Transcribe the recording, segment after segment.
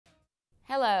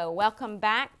Hello, welcome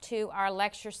back to our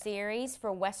lecture series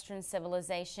for Western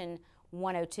Civilization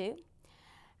 102.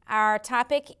 Our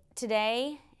topic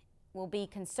today will be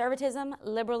conservatism,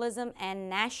 liberalism, and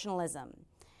nationalism.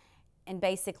 And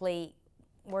basically,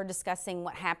 we're discussing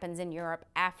what happens in Europe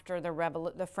after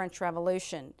the French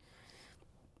Revolution,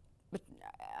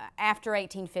 after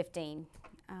 1815.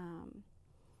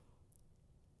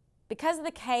 Because of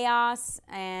the chaos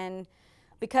and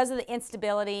because of the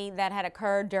instability that had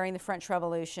occurred during the French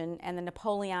Revolution and the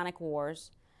Napoleonic Wars,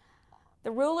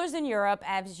 the rulers in Europe,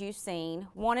 as you've seen,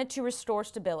 wanted to restore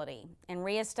stability and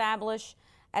reestablish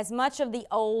as much of the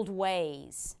old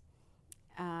ways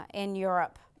in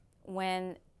Europe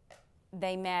when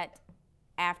they met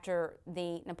after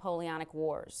the Napoleonic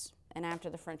Wars and after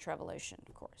the French Revolution,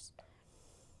 of course.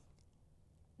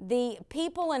 The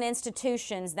people and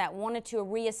institutions that wanted to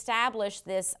reestablish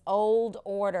this old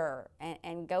order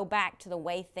and go back to the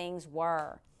way things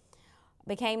were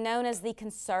became known as the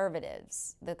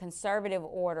conservatives, the conservative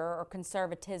order or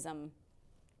conservatism.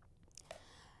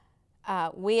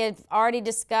 We had already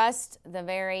discussed the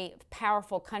very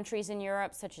powerful countries in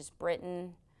Europe, such as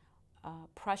Britain,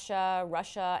 Prussia,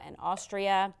 Russia, and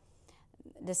Austria,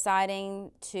 deciding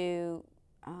to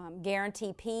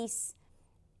guarantee peace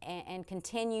and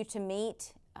continue to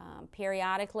meet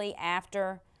periodically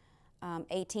after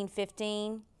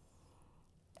 1815.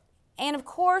 And of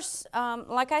course,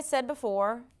 like I said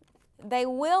before, they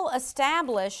will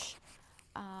establish,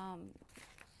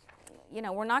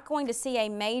 we're not going to see a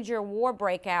major war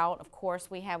breakout. Of course,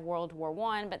 we have World War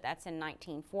I, but that's in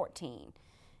 1914,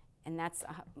 and that's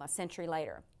a century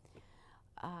later.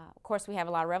 Of course, we have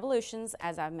a lot of revolutions,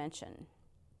 as I've mentioned.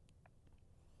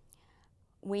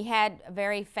 We had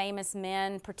very famous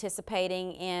men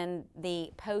participating in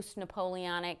the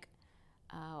post-Napoleonic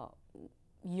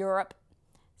Europe,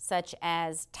 such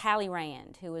as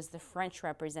Talleyrand, who was the French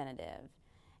representative.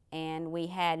 And we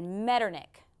had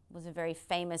Metternich, who was a very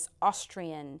famous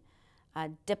Austrian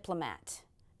diplomat,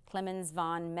 Clemens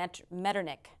von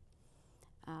Metternich.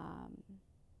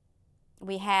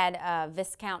 We had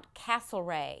Viscount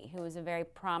Castlereagh, who was a very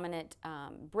prominent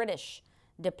British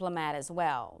diplomat as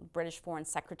well, British Foreign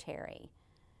Secretary.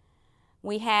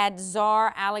 We had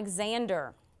Tsar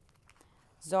Alexander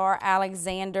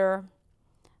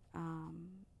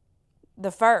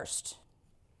the First,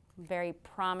 very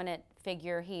prominent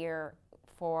figure here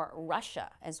for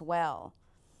Russia as well.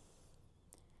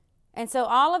 And so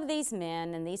all of these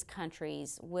men and these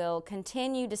countries will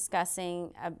continue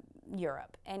discussing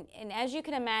Europe. And as you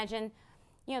can imagine,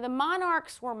 the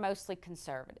monarchs were mostly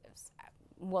conservatives.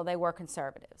 Well, they were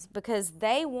conservatives because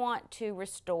they want to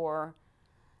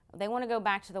go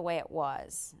back to the way it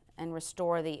was and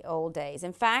restore the old days.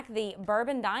 In fact, the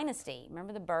Bourbon dynasty,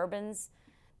 remember the Bourbons,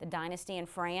 the dynasty in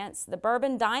France? The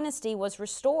Bourbon dynasty was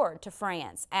restored to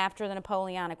France after the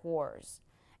Napoleonic Wars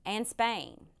and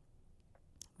Spain.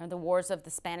 Or the wars of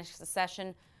the Spanish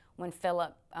Succession, when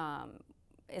Philip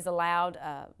is allowed,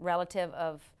 a relative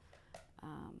of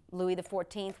Louis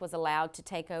XIV was allowed to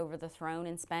take over the throne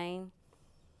in Spain.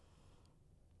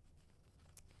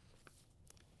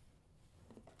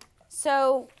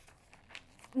 So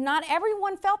not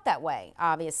everyone felt that way,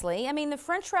 obviously. I mean, the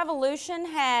French Revolution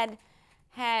had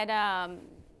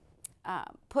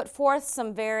put forth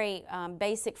some very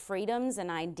basic freedoms and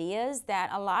ideas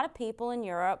that a lot of people in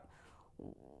Europe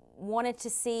wanted to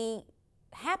see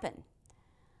happen.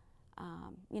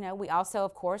 We also,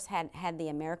 of course, had the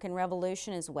American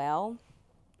Revolution as well.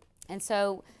 And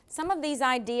so some of these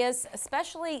ideas,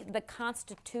 especially the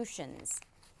constitutions,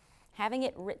 having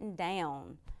it written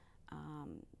down,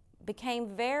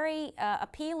 became very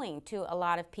appealing to a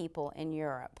lot of people in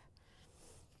Europe.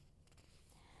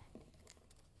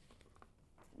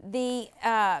 The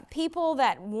people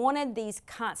that wanted these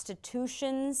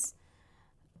constitutions,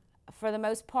 for the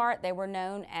most part, they were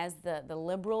known as the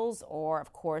liberals, or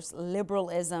of course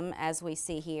liberalism, as we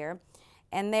see here.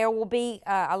 And there will be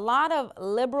a lot of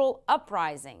liberal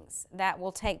uprisings that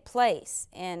will take place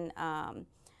in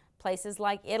places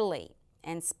like Italy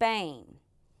and Spain,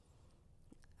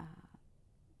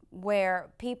 where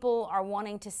people are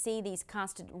wanting to see these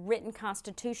written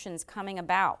constitutions coming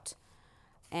about.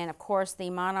 And of course, the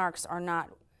monarchs are not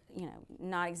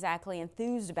exactly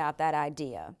enthused about that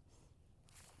idea.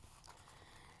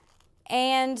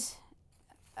 And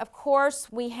of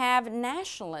course, we have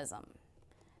nationalism,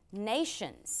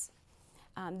 nations.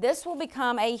 This will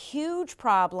become a huge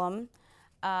problem,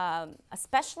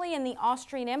 especially in the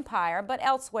Austrian Empire, but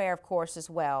elsewhere, of course, as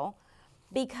well,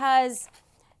 because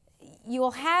you'll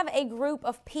have a group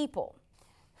of people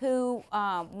who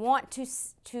want to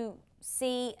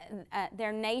see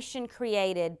their nation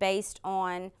created based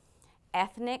on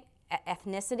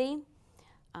ethnicity,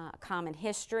 common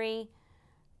history.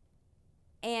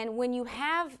 And when you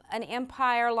have an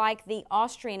empire like the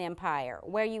Austrian Empire,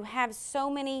 where you have so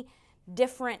many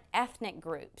different ethnic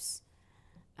groups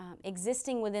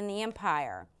existing within the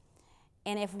empire,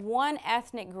 and if one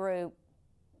ethnic group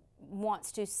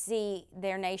wants to see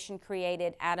their nation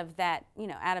created out of that,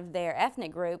 out of their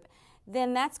ethnic group,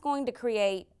 then that's going to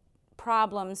create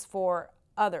problems for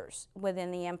others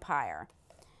within the empire.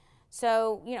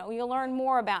 So, you'll learn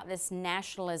more about this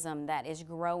nationalism that is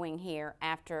growing here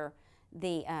after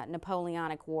the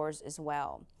Napoleonic Wars as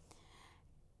well.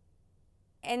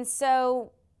 And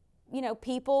so,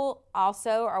 people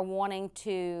also are wanting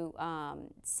to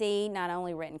see not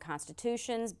only written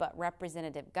constitutions, but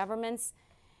representative governments.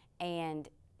 And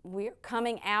we're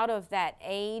coming out of that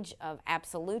age of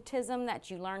absolutism that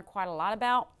you learn quite a lot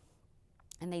about,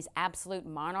 and these absolute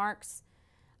monarchs,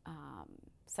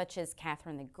 such as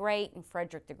Catherine the Great and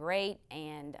Frederick the Great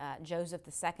and Joseph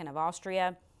II of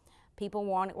Austria. People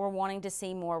were wanting to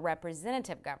see more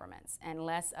representative governments and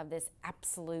less of this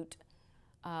absolute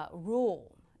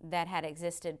rule that had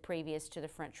existed previous to the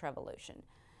French Revolution.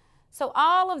 So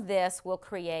all of this will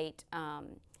create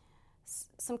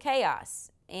some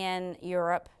chaos in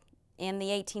Europe in the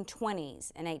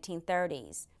 1820s and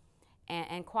 1830s,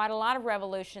 and quite a lot of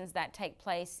revolutions that take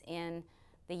place in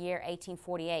the year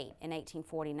 1848 and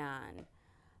 1849.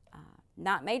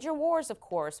 Not major wars, of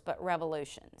course, but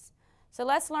revolutions. So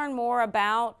let's learn more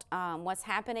about what's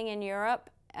happening in Europe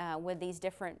with these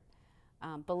different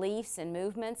beliefs and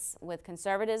movements with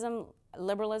conservatism,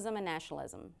 liberalism, and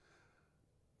nationalism.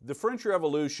 The French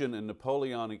Revolution and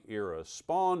Napoleonic era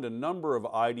spawned a number of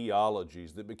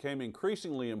ideologies that became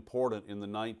increasingly important in the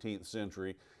 19th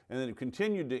century and that have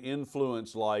continued to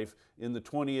influence life in the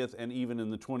 20th and even in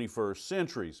the 21st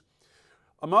centuries.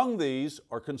 Among these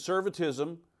are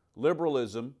conservatism,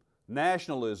 liberalism,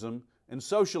 nationalism, and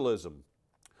socialism.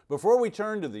 Before we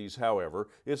turn to these, however,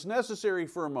 it's necessary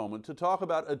for a moment to talk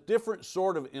about a different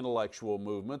sort of intellectual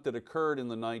movement that occurred in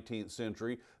the 19th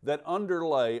century that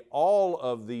underlay all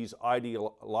of these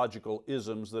ideological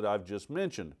isms that I've just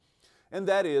mentioned, and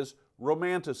that is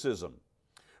Romanticism.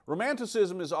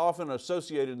 Romanticism is often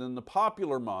associated in the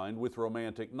popular mind with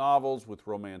romantic novels, with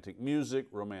romantic music,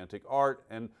 romantic art,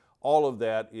 and all of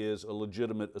that is a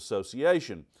legitimate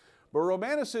association. But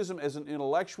Romanticism as an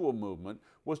intellectual movement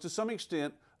was to some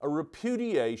extent a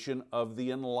repudiation of the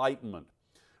Enlightenment.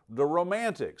 The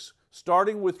Romantics,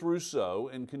 starting with Rousseau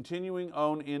and continuing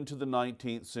on into the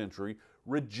 19th century,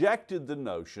 rejected the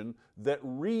notion that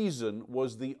reason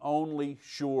was the only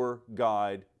sure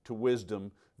guide to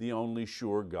wisdom, the only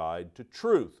sure guide to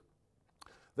truth.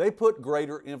 They put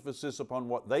greater emphasis upon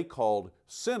what they called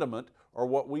sentiment, or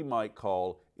what we might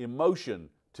call emotion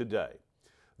today.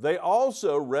 They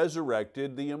also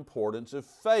resurrected the importance of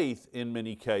faith in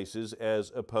many cases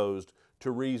as opposed to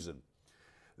reason.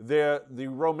 The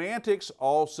Romantics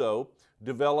also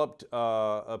developed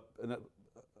a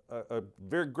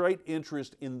very great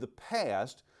interest in the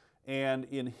past and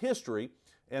in history,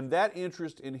 and that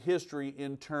interest in history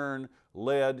in turn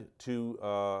led to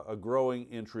a growing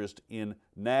interest in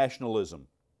nationalism.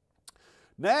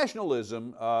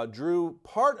 Nationalism drew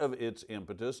part of its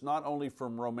impetus not only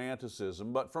from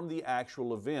Romanticism, but from the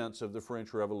actual events of the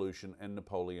French Revolution and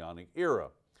Napoleonic era.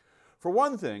 For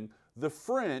one thing, the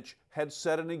French had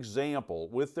set an example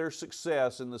with their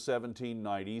success in the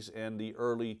 1790s and the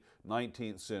early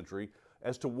 19th century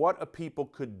as to what a people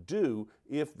could do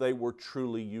if they were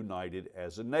truly united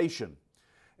as a nation.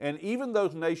 And even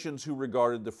those nations who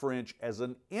regarded the French as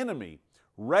an enemy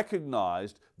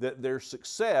recognized that their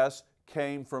success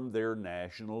came from their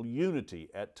national unity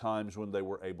at times when they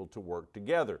were able to work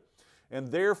together. And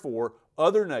therefore,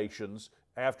 other nations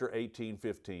after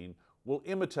 1815 will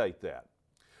imitate that.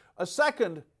 A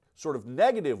second sort of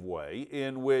negative way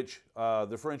in which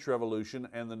the French Revolution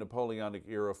and the Napoleonic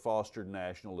era fostered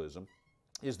nationalism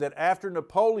is that after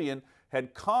Napoleon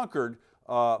had conquered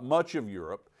much of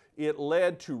Europe, it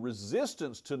led to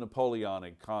resistance to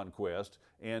Napoleonic conquest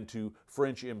and to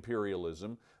French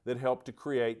imperialism that helped to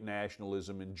create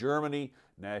nationalism in Germany,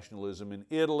 nationalism in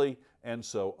Italy, and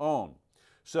so on.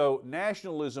 So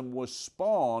nationalism was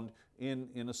spawned,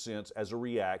 in a sense, as a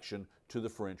reaction to the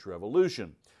French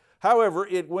Revolution. However,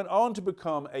 it went on to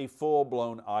become a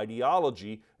full-blown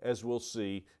ideology, as we'll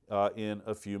see in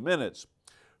a few minutes.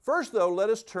 First, though, let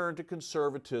us turn to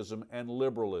conservatism and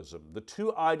liberalism, the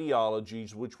two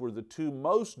ideologies which were the two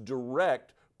most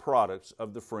direct products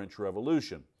of the French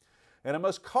Revolution. And I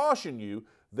must caution you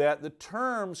that the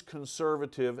terms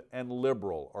conservative and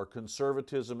liberal, or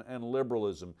conservatism and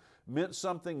liberalism, meant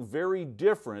something very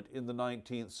different in the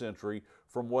 19th century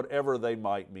from whatever they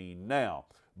might mean now.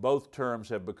 Both terms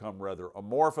have become rather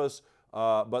amorphous,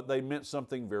 but they meant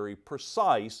something very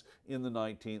precise in the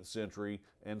 19th century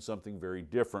and something very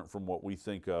different from what we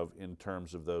think of in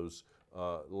terms of those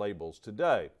labels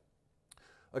today.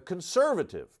 A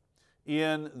conservative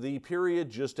in the period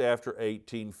just after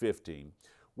 1815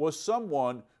 was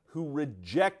someone who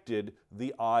rejected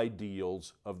the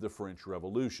ideals of the French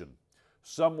Revolution,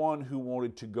 someone who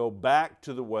wanted to go back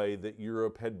to the way that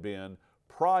Europe had been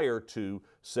prior to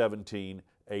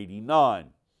 1789.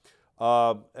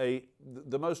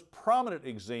 The most prominent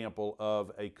example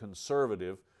of a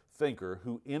conservative thinker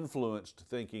who influenced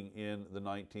thinking in the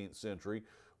 19th century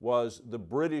was the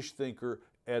British thinker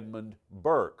Edmund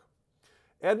Burke.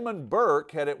 Edmund Burke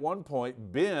had at one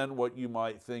point been what you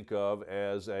might think of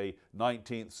as a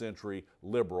 19th century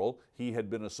liberal. He had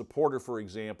been a supporter, for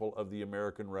example, of the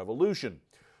American Revolution.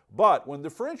 But when the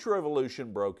French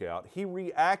Revolution broke out, he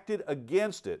reacted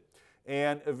against it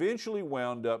and eventually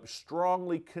wound up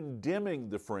strongly condemning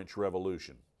the French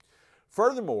Revolution.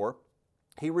 Furthermore,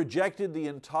 he rejected the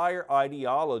entire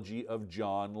ideology of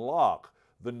John Locke,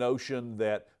 the notion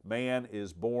that man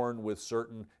is born with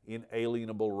certain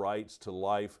inalienable rights to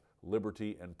life,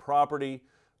 liberty, and property,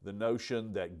 the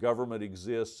notion that government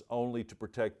exists only to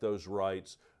protect those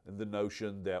rights, and the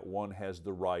notion that one has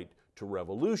the right to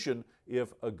revolution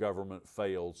if a government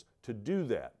fails to do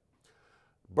that.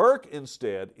 Burke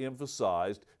instead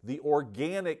emphasized the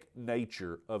organic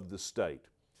nature of the state,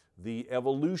 the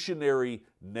evolutionary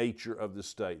nature of the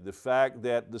state, the fact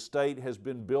that the state has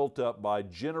been built up by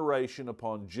generation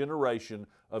upon generation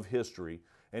of history,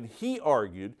 and he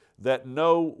argued that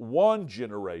no one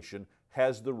generation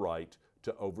has the right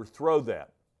to overthrow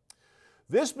that.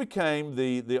 This became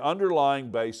the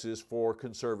underlying basis for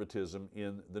conservatism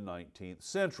in the 19th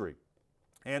century.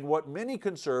 And what many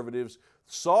conservatives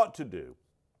sought to do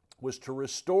was to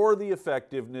restore the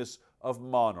effectiveness of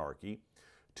monarchy,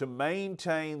 to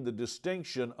maintain the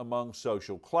distinction among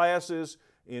social classes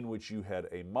in which you had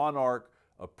a monarch,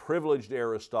 a privileged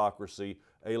aristocracy,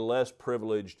 a less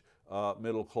privileged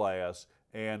middle class,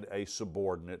 and a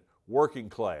subordinate working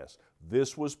class.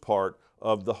 This was part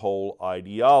of the whole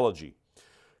ideology.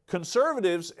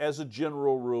 Conservatives, as a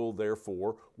general rule,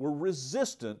 therefore, were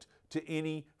resistant to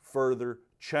any further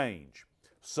change.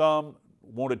 Some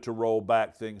wanted to roll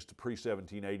back things to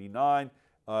pre-1789.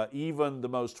 Even the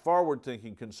most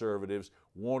forward-thinking conservatives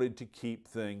wanted to keep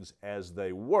things as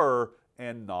they were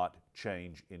and not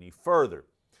change any further.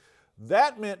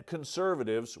 That meant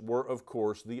conservatives were, of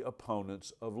course, the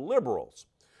opponents of liberals.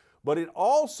 But it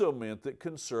also meant that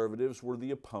conservatives were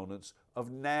the opponents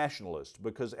of nationalists,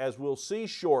 because as we'll see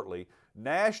shortly,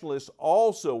 nationalists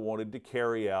also wanted to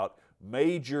carry out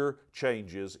major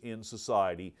changes in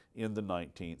society in the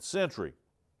 19th century.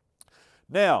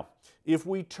 Now, if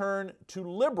we turn to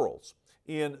liberals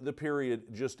in the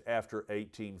period just after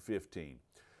 1815,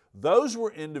 those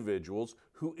were individuals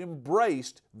who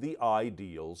embraced the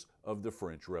ideals of the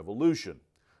French Revolution.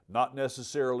 Not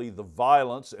necessarily the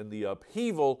violence and the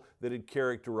upheaval that had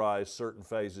characterized certain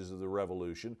phases of the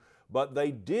Revolution, but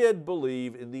they did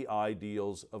believe in the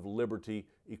ideals of liberty,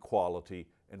 equality,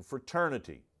 and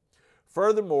fraternity.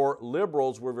 Furthermore,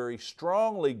 liberals were very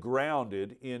strongly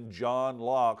grounded in John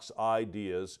Locke's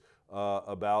ideas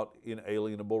about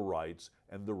inalienable rights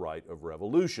and the right of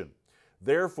revolution.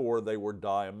 Therefore, they were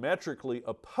diametrically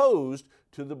opposed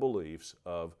to the beliefs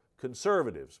of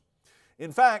conservatives.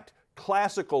 In fact,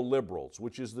 classical liberals,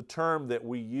 which is the term that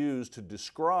we use to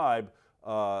describe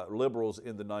liberals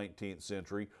in the 19th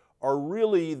century, are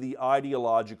really the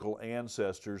ideological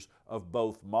ancestors of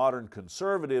both modern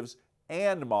conservatives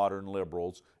and modern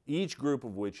liberals, each group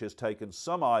of which has taken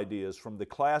some ideas from the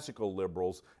classical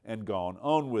liberals and gone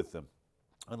on with them.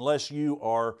 Unless you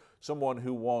are someone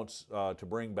who wants to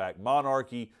bring back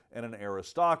monarchy and an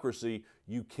aristocracy,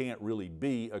 you can't really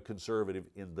be a conservative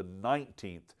in the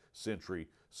 19th century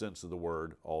sense of the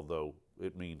word, although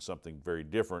it means something very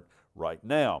different right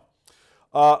now.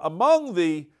 Among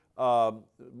the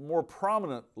more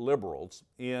prominent liberals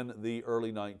in the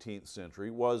early 19th century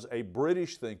was a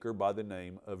British thinker by the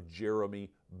name of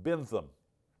Jeremy Bentham.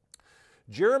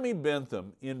 Jeremy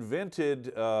Bentham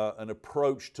invented an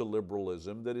approach to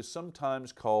liberalism that is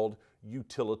sometimes called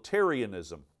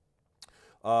utilitarianism.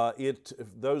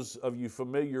 Those of you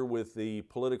familiar with the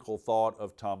political thought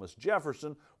of Thomas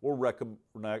Jefferson will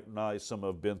recognize some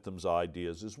of Bentham's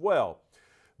ideas as well.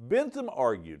 Bentham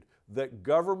argued that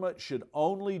government should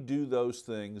only do those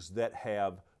things that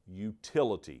have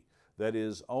utility, That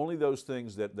is, only those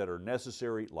things that are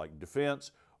necessary, like defense,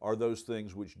 are those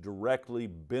things which directly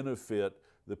benefit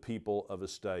the people of a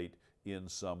state in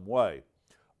some way.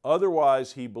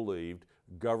 Otherwise, he believed,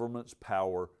 government's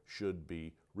power should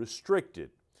be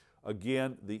restricted.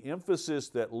 Again, the emphasis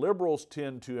that liberals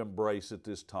tend to embrace at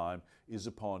this time is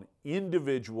upon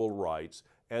individual rights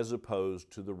as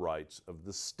opposed to the rights of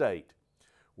the state,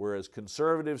 whereas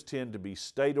conservatives tend to be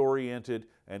state-oriented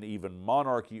and even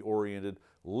monarchy-oriented.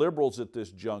 Liberals at this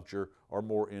juncture are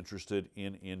more interested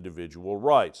in individual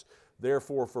rights.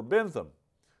 Therefore, for Bentham,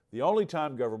 the only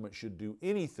time government should do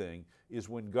anything is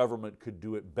when government could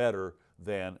do it better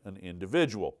than an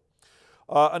individual.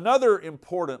 Another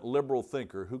important liberal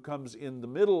thinker who comes in the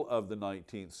middle of the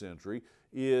 19th century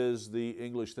is the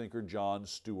English thinker John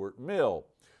Stuart Mill,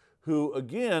 who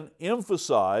again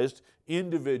emphasized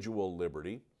individual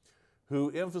liberty,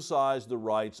 who emphasized the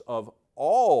rights of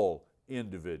all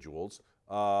individuals,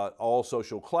 all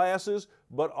social classes,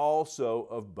 but also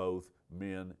of both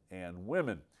men and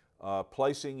women,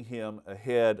 placing him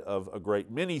ahead of a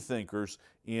great many thinkers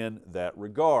in that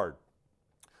regard.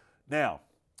 Now,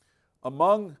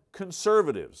 among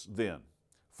conservatives, then,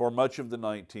 for much of the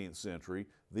 19th century,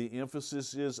 the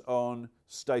emphasis is on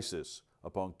stasis,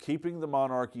 upon keeping the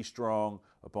monarchy strong,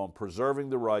 upon preserving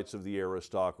the rights of the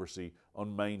aristocracy,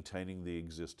 on maintaining the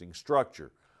existing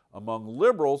structure. Among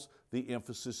liberals, the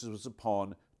emphasis was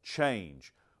upon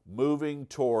change, moving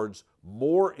towards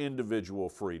more individual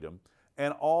freedom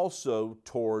and also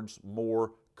towards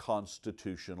more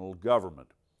constitutional government.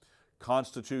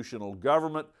 Constitutional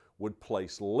government would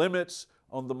place limits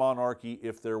on the monarchy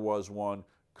if there was one.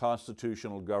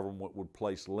 Constitutional government would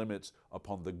place limits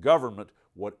upon the government,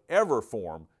 whatever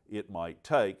form it might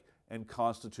take, and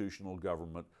constitutional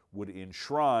government would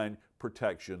enshrine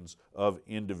protections of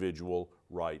individual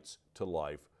rights to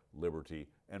life, liberty,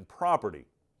 and property.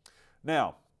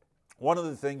 Now, one of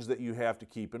the things that you have to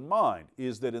keep in mind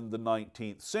is that in the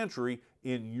 19th century,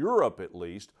 in Europe at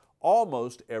least,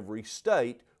 almost every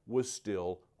state was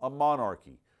still a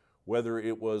monarchy. Whether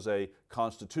it was a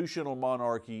constitutional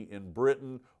monarchy in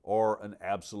Britain or an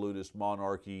absolutist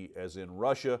monarchy as in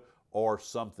Russia or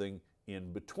something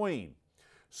in between.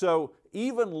 So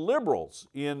even liberals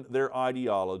in their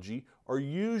ideology are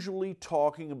usually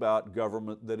talking about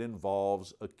government that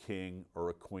involves a king or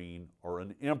a queen or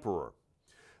an emperor.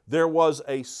 There was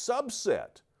a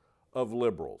subset of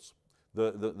liberals,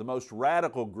 the most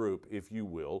radical group, if you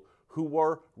will, who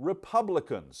were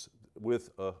Republicans, with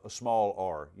a small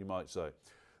r, you might say.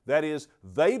 That is,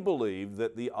 they believed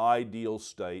that the ideal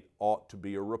state ought to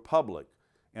be a republic.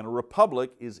 And a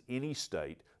republic is any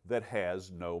state that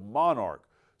has no monarch.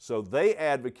 So they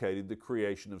advocated the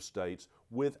creation of states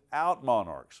without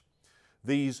monarchs.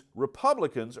 These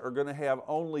Republicans are going to have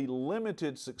only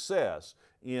limited success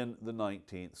in the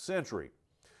 19th century.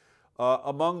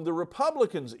 Among the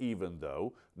Republicans even,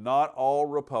 though, not all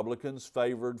Republicans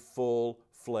favored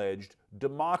full-fledged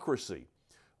democracy.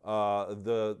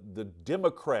 The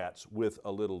Democrats, with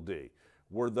a little d,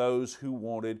 were those who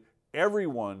wanted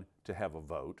everyone to have a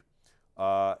vote,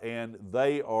 and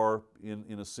they are,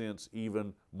 in a sense,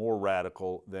 even more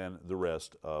radical than the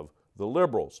rest of the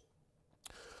liberals.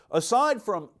 Aside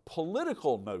from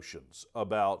political notions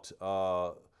about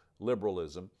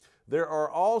liberalism, there are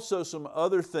also some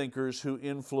other thinkers who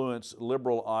influence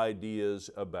liberal ideas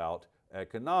about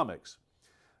economics.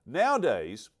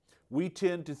 Nowadays, we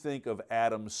tend to think of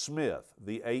Adam Smith,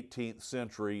 the 18th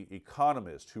century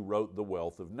economist who wrote The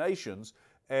Wealth of Nations,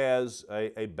 as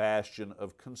a bastion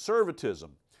of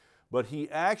conservatism. But he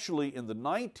actually, in the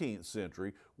 19th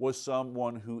century, was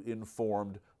someone who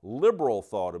informed liberal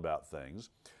thought about things,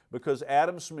 because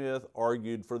Adam Smith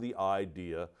argued for the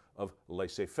idea of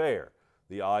laissez-faire,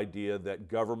 the idea that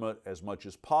government, as much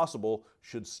as possible,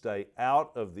 should stay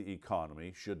out of the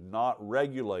economy, should not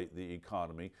regulate the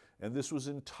economy, and this was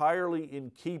entirely in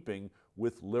keeping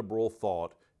with liberal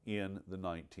thought in the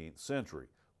 19th century.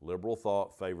 Liberal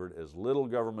thought favored as little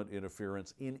government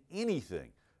interference in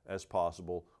anything as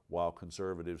possible, while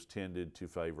conservatives tended to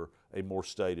favor a more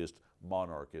statist,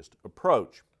 monarchist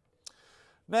approach.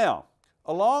 Now,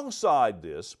 alongside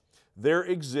this, there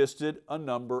existed a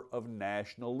number of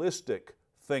nationalistic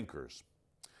thinkers.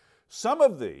 Some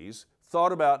of these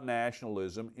thought about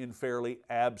nationalism in fairly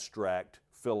abstract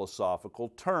philosophical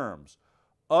terms.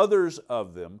 Others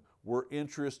of them were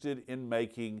interested in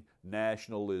making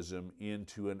nationalism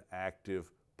into an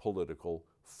active political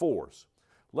force.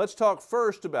 Let's talk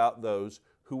first about those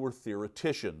who were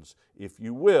theoreticians, if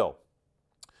you will.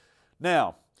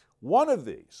 Now, one of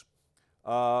these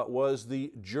was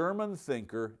the German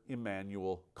thinker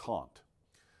Immanuel Kant.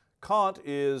 Kant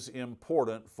is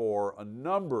important for a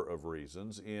number of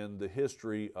reasons in the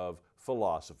history of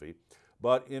philosophy,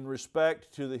 but in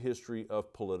respect to the history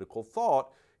of political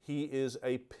thought, he is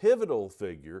a pivotal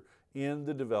figure in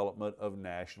the development of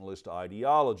nationalist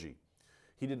ideology.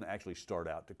 He didn't actually start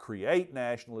out to create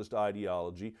nationalist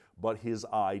ideology, but his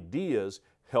ideas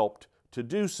helped to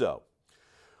do so.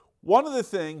 One of the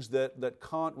things that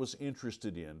Kant was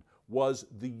interested in was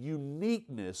the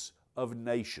uniqueness of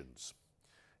nations.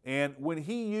 And when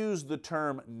he used the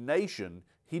term nation,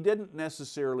 he didn't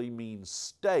necessarily mean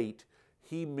state,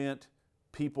 he meant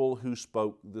people who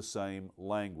spoke the same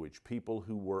language, people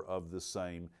who were of the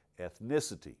same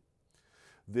ethnicity.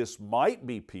 This might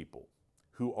be people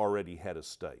who already had a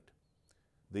state.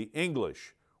 The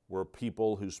English were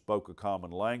people who spoke a common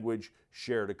language,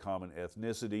 shared a common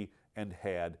ethnicity, and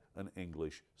had an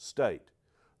English state.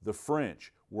 The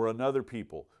French were another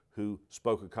people who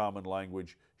spoke a common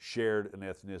language, shared an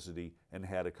ethnicity, and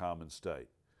had a common state.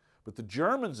 But the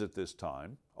Germans at this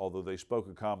time, although they spoke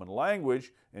a common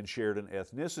language and shared an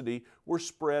ethnicity, were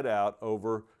spread out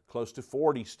over close to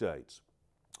 40 states.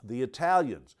 The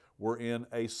Italians were in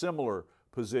a similar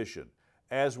position,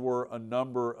 as were a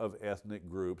number of ethnic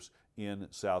groups in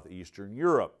Southeastern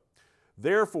Europe.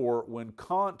 Therefore, when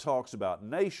Kant talks about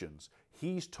nations,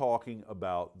 he's talking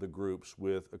about the groups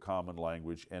with a common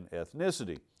language and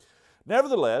ethnicity.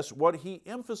 Nevertheless, what he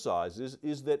emphasizes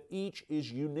is that each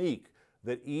is unique,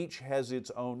 that each has its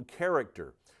own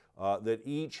character, that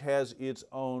each has its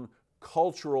own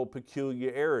cultural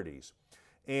peculiarities.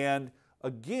 And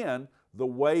again, the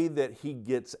way that he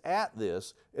gets at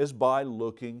this is by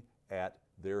looking at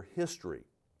their history.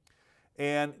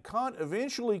 And Kant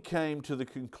eventually came to the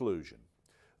conclusion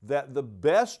that the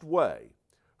best way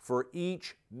for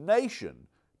each nation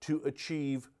to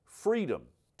achieve freedom,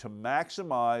 to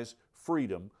maximize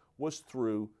freedom, was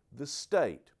through the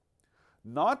state.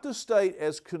 Not the state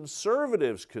as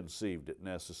conservatives conceived it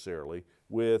necessarily,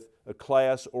 with a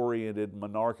class-oriented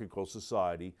monarchical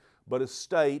society, but a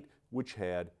state which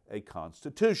had a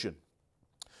constitution.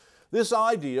 This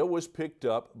idea was picked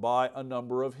up by a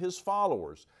number of his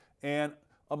followers, and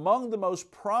among the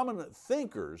most prominent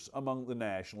thinkers among the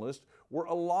nationalists were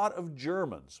a lot of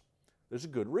Germans. There's a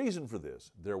good reason for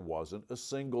this. There wasn't a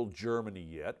single Germany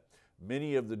yet.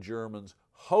 Many of the Germans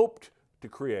hoped to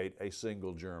create a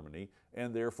single Germany,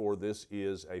 and therefore this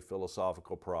is a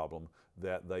philosophical problem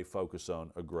that they focus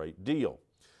on a great deal.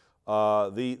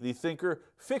 The thinker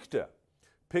Fichte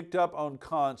picked up on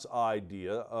Kant's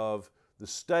idea of the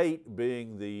state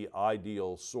being the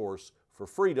ideal source for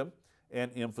freedom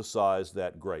and emphasized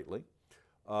that greatly.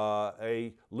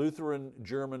 A Lutheran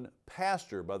German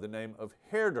pastor by the name of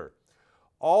Herder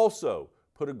also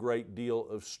put a great deal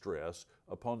of stress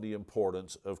upon the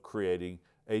importance of creating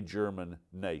a German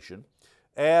nation,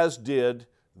 as did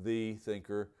the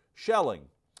thinker Schelling.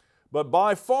 But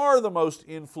by far the most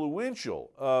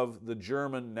influential of the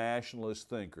German nationalist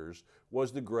thinkers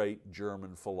was the great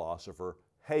German philosopher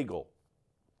Hegel.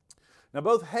 Now,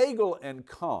 both Hegel and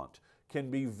Kant can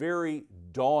be very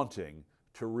daunting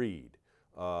to read.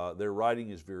 Their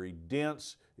writing is very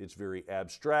dense, it's very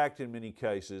abstract in many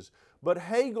cases, but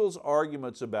Hegel's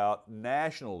arguments about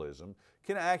nationalism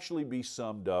can actually be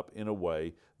summed up in a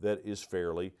way that is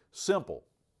fairly simple.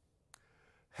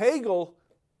 Hegel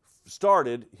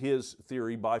started his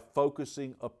theory by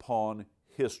focusing upon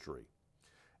history.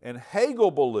 And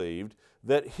Hegel believed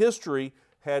that history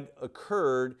had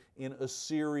occurred in a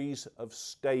series of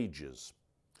stages.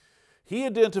 He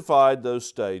identified those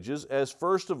stages as,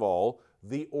 first of all,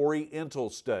 the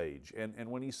Oriental stage. And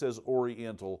when he says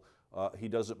Oriental, he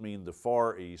doesn't mean the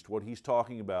Far East. What he's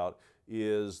talking about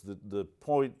is the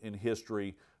point in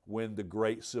history when the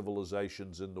great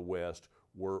civilizations in the West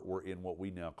were in what we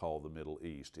now call the Middle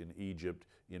East, in Egypt,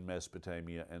 in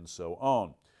Mesopotamia, and so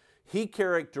on. He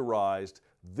characterized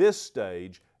this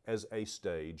stage as a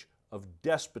stage of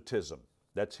despotism.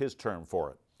 That's his term for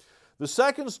it. The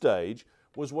second stage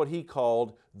was what he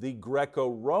called the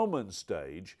Greco-Roman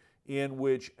stage, in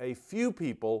which a few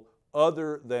people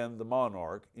other than the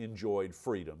monarch enjoyed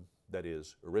freedom, that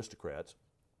is, aristocrats.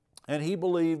 And he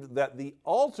believed that the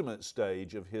ultimate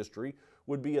stage of history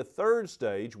would be a third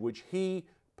stage, which he,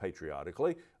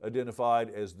 patriotically, identified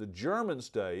as the German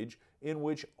stage, in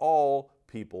which all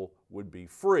people would be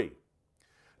free.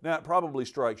 Now, it probably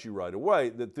strikes you right away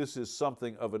that this is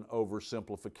something of an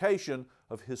oversimplification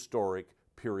of historic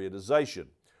periodization.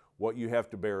 What you have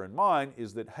to bear in mind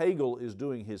is that Hegel is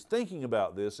doing his thinking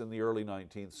about this in the early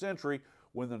 19th century,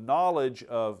 when the knowledge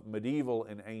of medieval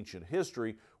and ancient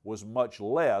history was much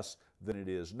less than it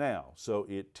is now. So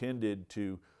it tended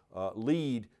to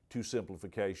lead to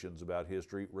simplifications about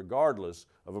history, regardless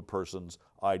of a person's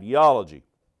ideology.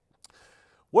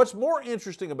 What's more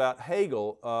interesting about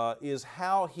Hegel is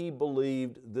how he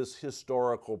believed this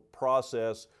historical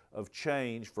process of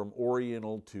change from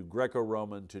Oriental to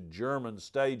Greco-Roman to German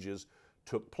stages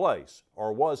took place,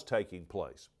 or was taking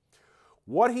place.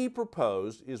 What he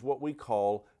proposed is what we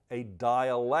call a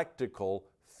dialectical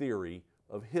theory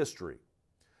of history.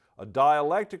 A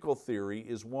dialectical theory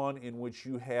is one in which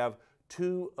you have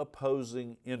two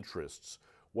opposing interests,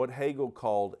 what Hegel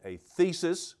called a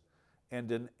thesis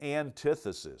and an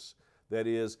antithesis. That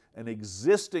is, an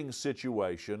existing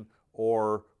situation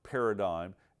or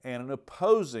paradigm and an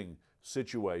opposing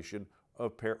situation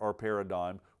or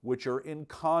paradigm which are in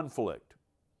conflict.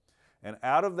 And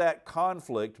out of that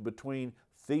conflict between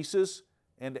thesis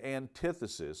and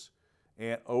antithesis,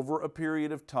 and over a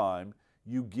period of time,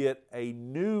 you get a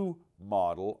new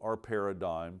model or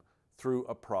paradigm through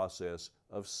a process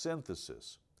of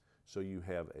synthesis. So you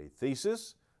have a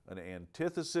thesis, an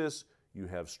antithesis, you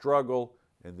have struggle,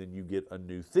 and then you get a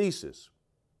new thesis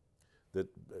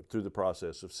through the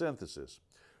process of synthesis.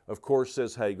 Of course,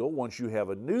 says Hegel, once you have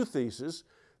a new thesis,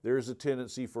 there is a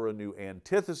tendency for a new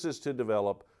antithesis to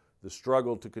develop, the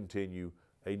struggle to continue,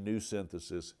 a new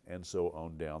synthesis, and so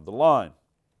on down the line.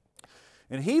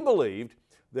 And he believed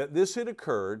that this had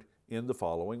occurred in the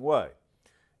following way.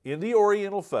 In the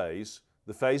Oriental phase,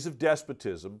 the phase of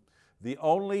despotism, the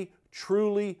only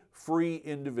truly free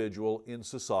individual in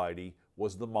society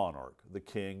was the monarch, the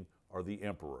king, or the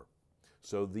emperor.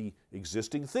 So the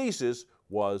existing thesis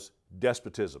was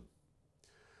despotism.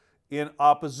 In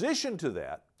opposition to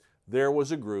that, there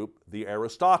was a group, the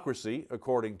aristocracy,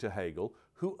 according to Hegel,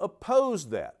 who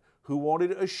opposed that, who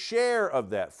wanted a share of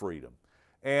that freedom.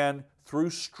 And through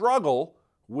struggle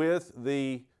with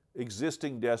the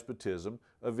existing despotism,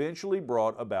 eventually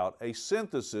brought about a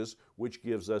synthesis which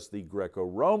gives us the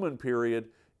Greco-Roman period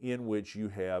in which you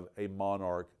have a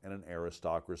monarch and an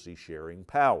aristocracy sharing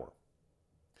power.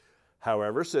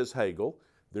 However, says Hegel,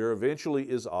 there eventually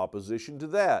is opposition to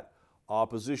that,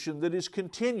 opposition that is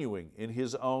continuing in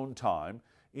his own time,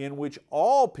 in which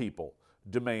all people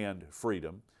demand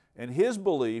freedom, and his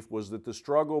belief was that the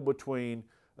struggle between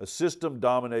a system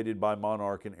dominated by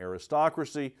monarch and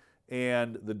aristocracy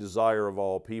and the desire of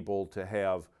all people to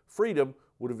have freedom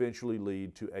would eventually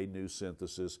lead to a new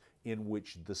synthesis in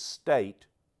which the state,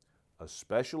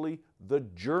 especially the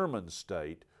German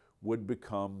state, would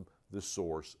become the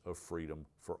source of freedom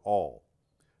for all.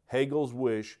 Hegel's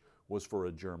wish was for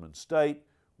a German state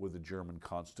with a German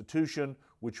constitution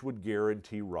which would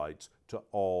guarantee rights to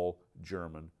all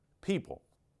German people.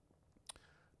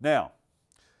 Now,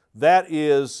 that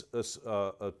is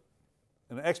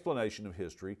an explanation of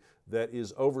history that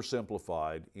is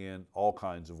oversimplified in all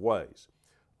kinds of ways.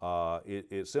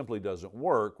 It simply doesn't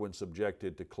work when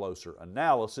subjected to closer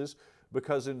analysis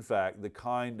because, in fact, the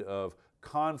kind of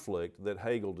conflict that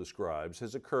Hegel describes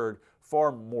has occurred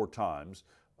far more times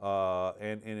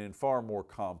and in far more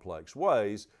complex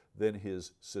ways than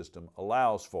his system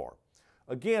allows for.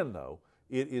 Again, though,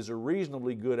 it is a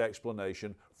reasonably good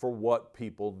explanation for what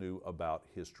people knew about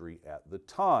history at the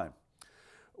time.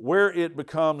 Where it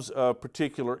becomes of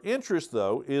particular interest,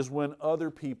 though, is when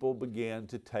other people began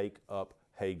to take up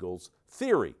Hegel's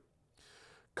theory.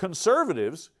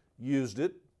 Conservatives used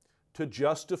it to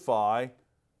justify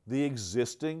the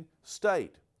existing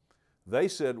state. They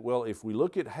said, well, if we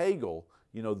look at Hegel,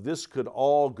 this could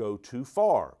all go too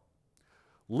far.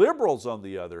 Liberals, on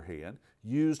the other hand,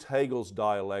 used Hegel's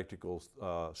dialectical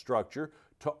structure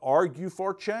to argue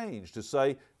for change, to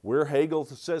say where Hegel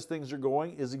says things are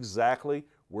going is exactly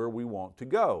where we want to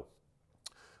go.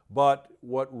 But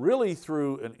what really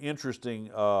threw an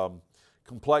interesting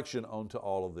complexion onto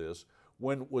all of this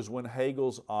was when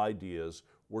Hegel's ideas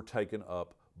were taken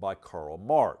up by Karl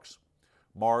Marx.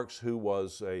 Marx, who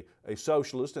was a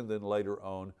socialist and then later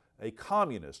on a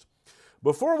communist.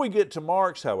 Before we get to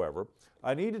Marx, however,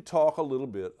 I need to talk a little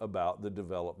bit about the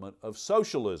development of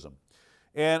socialism.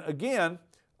 And again,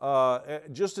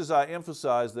 just as I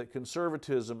emphasized that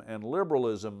conservatism and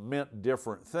liberalism meant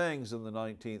different things in the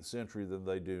 19th century than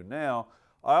they do now,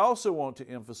 I also want to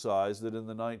emphasize that in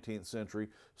the 19th century,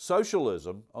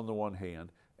 socialism on the one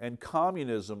hand and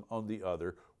communism on the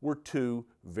other were two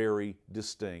very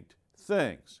distinct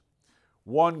things.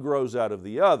 One grows out of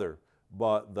the other,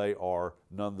 but they are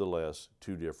nonetheless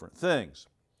two different things.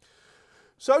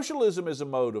 Socialism as a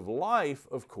mode of life,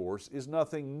 of course, is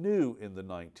nothing new in the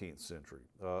 19th century.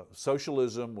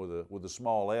 Socialism, with a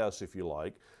small s if you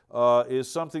like,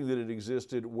 is something that had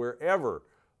existed wherever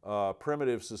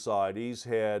primitive societies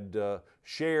had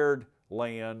shared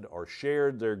land or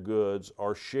shared their goods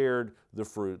or shared the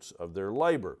fruits of their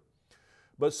labor.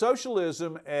 But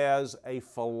socialism as a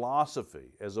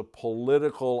philosophy, as a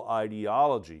political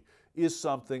ideology, is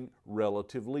something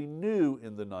relatively new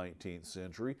in the 19th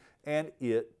century, and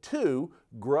it too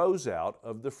grows out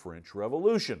of the French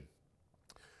Revolution.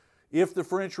 If the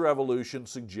French Revolution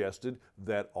suggested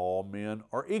that all men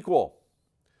are equal,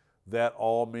 that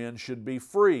all men should be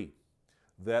free,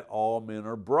 that all men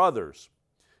are brothers,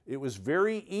 it was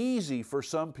very easy for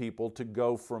some people to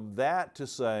go from that to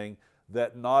saying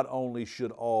that not only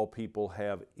should all people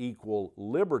have equal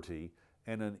liberty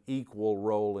and an equal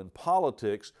role in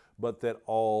politics, but that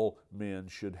all men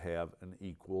should have an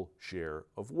equal share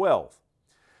of wealth.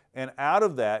 And out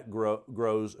of that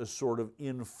grows a sort of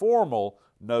informal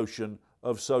notion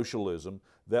of socialism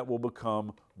that will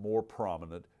become more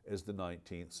prominent as the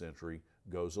 19th century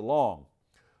goes along.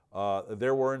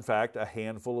 There were, in fact, a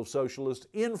handful of socialists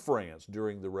in France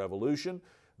during the Revolution.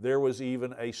 There was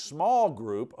even a small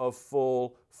group of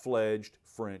full-fledged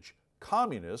French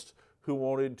communists who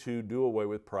wanted to do away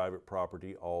with private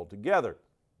property altogether.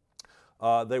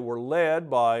 They were led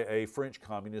by a French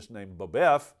communist named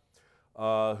Babeuf,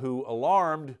 who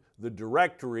alarmed the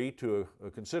Directory to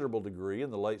a considerable degree in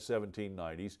the late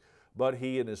 1790s, but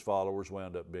he and his followers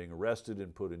wound up being arrested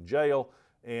and put in jail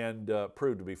and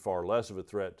proved to be far less of a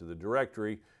threat to the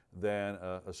Directory than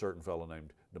a certain fellow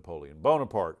named Napoleon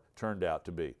Bonaparte turned out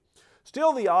to be.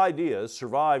 Still, the ideas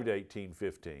survived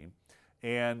 1815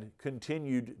 and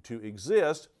continued to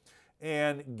exist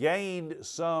and gained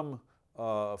some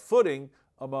footing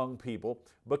among people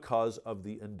because of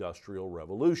the Industrial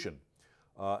Revolution.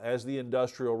 As the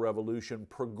Industrial Revolution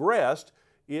progressed,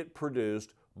 it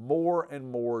produced more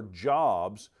and more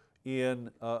jobs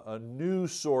in a new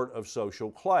sort of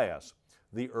social class,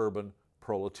 the urban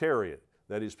proletariat.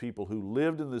 That is, people who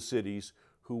lived in the cities,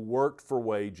 who worked for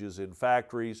wages in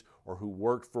factories or who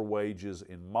worked for wages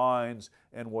in mines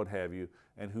and what have you,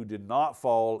 and who did not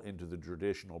fall into the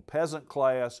traditional peasant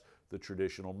class, the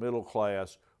traditional middle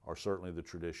class, or certainly the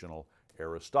traditional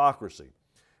aristocracy.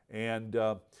 And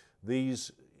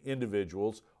these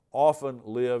individuals often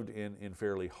lived in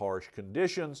fairly harsh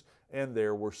conditions and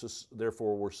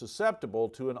therefore were susceptible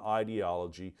to an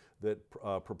ideology that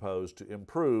proposed to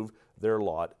improve their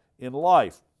lot in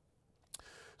life.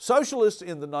 Socialists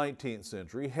in the 19th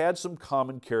century had some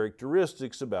common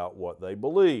characteristics about what they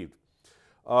believed.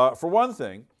 For one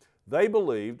thing, they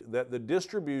believed that the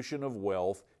distribution of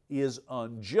wealth is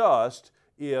unjust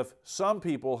if some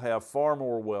people have far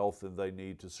more wealth than they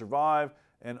need to survive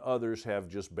and others have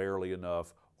just barely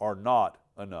enough or not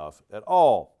enough at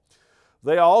all.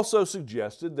 They also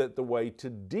suggested that the way to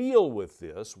deal with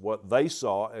this, what they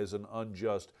saw as an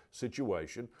unjust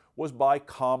situation, was by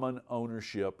common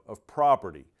ownership of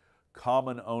property,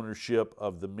 common ownership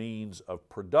of the means of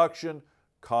production,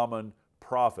 common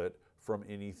profit from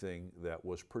anything that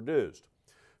was produced.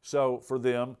 So for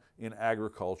them, in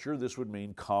agriculture, this would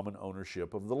mean common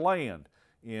ownership of the land.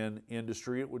 In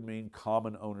industry, it would mean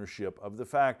common ownership of the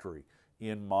factory.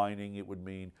 In mining, it would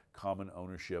mean common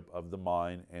ownership of the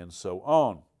mine, and so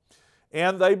on.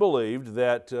 And they believed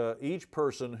that each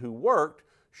person who worked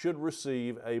should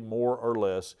receive a more or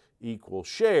less equal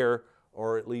share,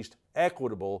 or at least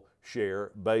equitable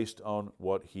share, based on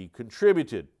what he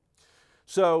contributed.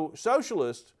 So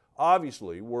socialists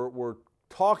obviously were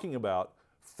talking about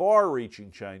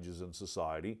far-reaching changes in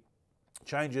society,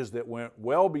 changes that went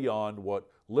well beyond what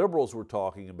liberals were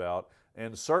talking about,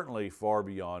 and certainly far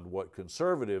beyond what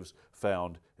conservatives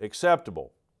found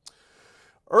acceptable.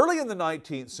 Early in the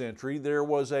 19th century, there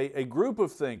was a group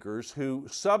of thinkers who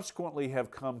subsequently have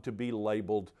come to be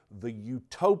labeled the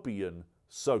utopian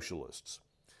socialists.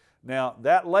 Now,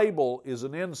 that label is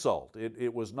an insult.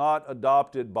 It was not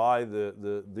adopted by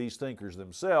these thinkers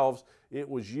themselves. It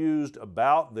was used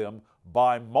about them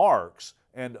by Marx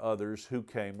and others who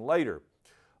came later.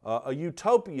 A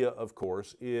utopia, of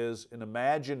course, is an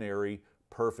imaginary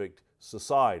perfect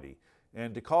society.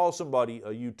 And to call somebody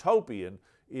a utopian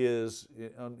is,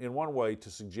 in one way, to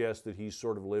suggest that he's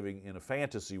sort of living in a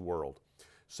fantasy world.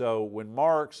 So when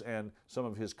Marx and some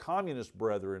of his communist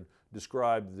brethren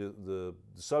described the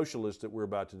socialists that we're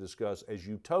about to discuss as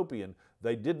utopian,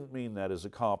 they didn't mean that as a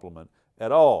compliment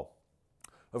at all.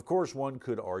 Of course, one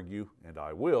could argue, and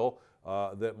I will,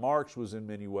 that Marx was in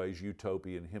many ways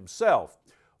utopian himself.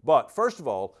 But first of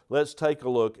all, let's take a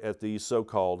look at these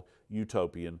so-called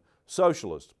utopian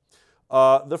socialists.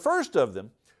 The first of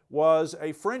them was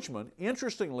a Frenchman,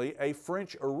 interestingly, a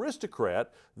French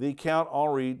aristocrat, the Count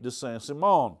Henri de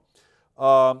Saint-Simon,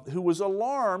 who was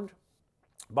alarmed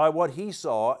by what he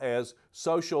saw as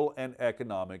social and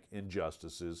economic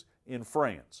injustices in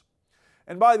France.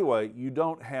 And by the way, you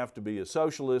don't have to be a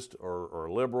socialist or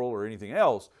a liberal or anything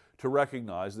else to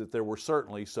recognize that there were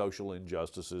certainly social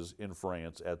injustices in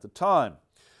France at the time.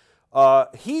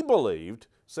 He believed,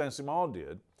 Saint-Simon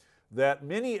did, that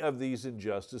many of these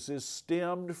injustices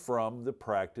stemmed from the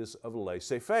practice of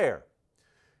laissez-faire.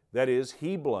 That is,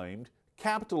 he blamed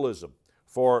capitalism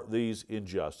for these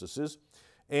injustices,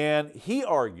 and he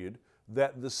argued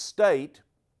that the state,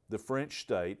 the French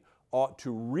state, ought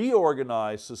to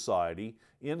reorganize society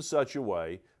in such a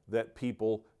way that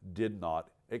people did not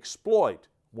exploit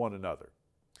one another.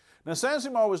 Now,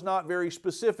 Saint-Simon was not very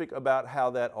specific about how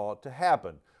that ought to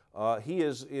happen. He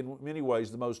is, in many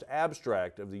ways, the most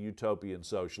abstract of the utopian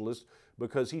socialists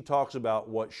because he talks about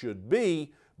what should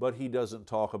be, but he doesn't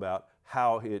talk about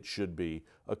how it should be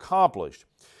accomplished.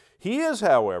 He is,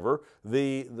 however,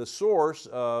 the source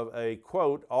of a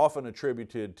quote often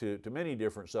attributed to many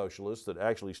different socialists that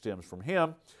actually stems from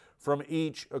him, from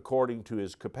each according to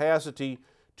his capacity,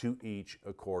 to each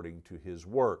according to his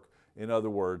work. In other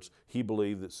words, he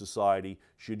believed that society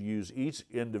should use each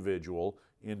individual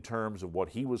in terms of what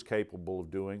he was capable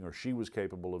of doing or she was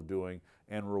capable of doing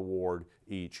and reward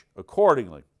each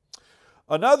accordingly.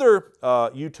 Another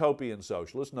utopian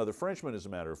socialist, another Frenchman as a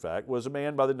matter of fact, was a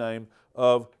man by the name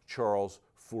of Charles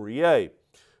Fourier,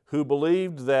 who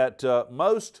believed that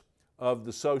most of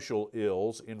the social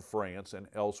ills in France and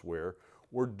elsewhere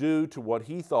were due to what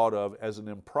he thought of as an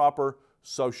improper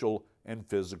social and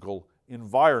physical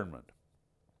environment.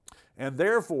 And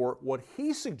therefore, what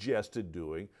he suggested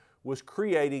doing was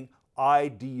creating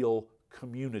ideal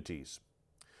communities.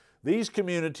 These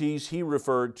communities he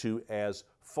referred to as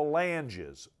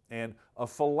phalanges, and a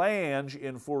phalange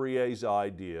in Fourier's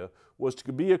idea was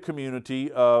to be a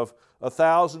community of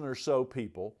 1,000 or so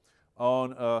people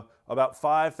on about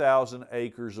 5,000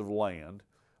 acres of land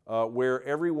where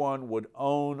everyone would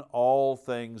own all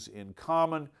things in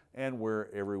common and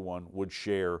where everyone would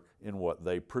share in what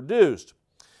they produced.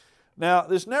 Now,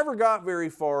 this never got very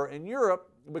far in Europe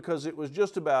because it was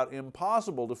just about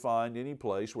impossible to find any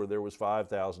place where there was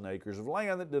 5,000 acres of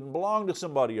land that didn't belong to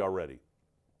somebody already.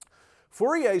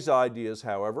 Fourier's ideas,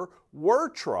 however, were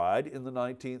tried in the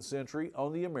 19th century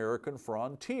on the American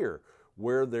frontier,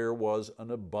 where there was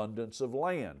an abundance of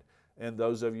land. And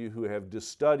those of you who have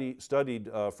studied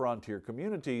frontier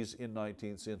communities in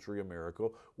 19th century America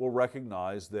will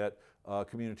recognize that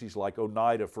communities like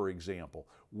Oneida, for example,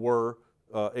 were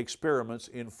experiments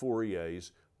in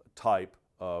Fourier's type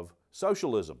of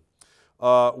socialism.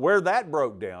 Where that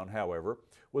broke down, however,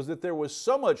 was that there was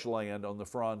so much land on the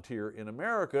frontier in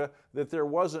America that there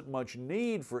wasn't much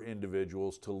need for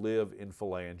individuals to live in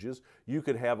phalanges. You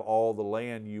could have all the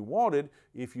land you wanted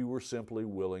if you were simply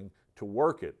willing to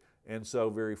work it. And so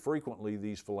very frequently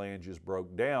these phalanges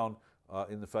broke down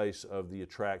in the face of the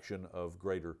attraction of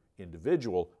greater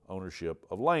individual ownership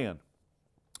of land.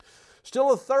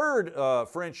 Still a third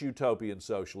French utopian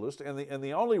socialist, and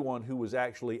the only one who was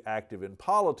actually active in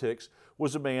politics,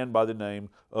 was a man by the name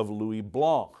of Louis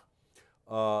Blanc.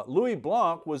 Louis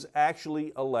Blanc was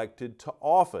actually elected to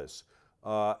office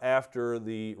after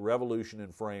the revolution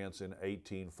in France in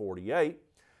 1848,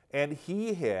 and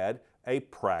he had a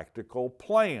practical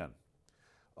plan.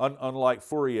 Unlike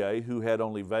Fourier, who had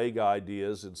only vague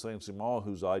ideas, and Saint-Simon,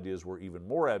 whose ideas were even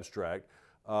more abstract,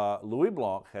 Louis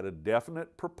Blanc had a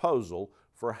definite proposal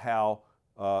for how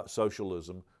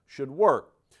socialism should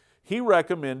work. He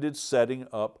recommended setting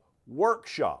up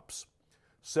workshops,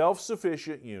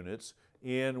 self-sufficient units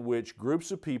in which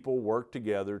groups of people work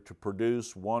together to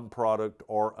produce one product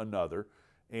or another,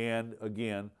 and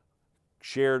again,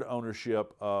 shared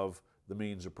ownership of the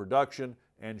means of production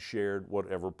and shared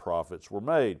whatever profits were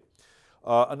made.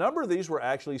 A number of these were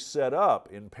actually set up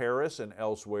in Paris and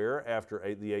elsewhere after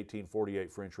the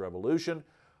 1848 French Revolution.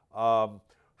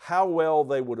 How well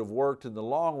they would have worked in the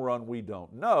long run, we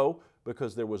don't know,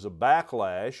 because there was a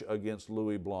backlash against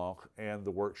Louis Blanc and the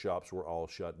workshops were all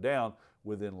shut down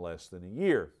within less than a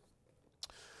year.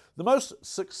 The most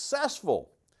successful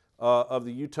of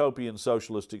the utopian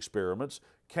socialist experiments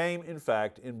came, in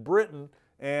fact, in Britain,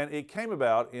 and it came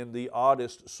about in the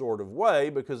oddest sort of way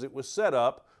because it was set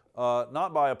up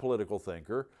not by a political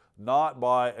thinker, not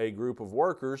by a group of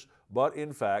workers, but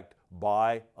in fact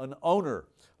by an owner,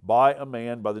 by a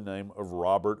man by the name of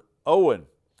Robert Owen.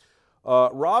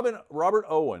 Robert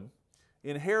Owen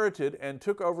inherited and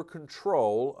took over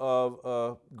control of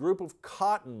a group of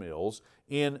cotton mills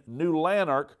in New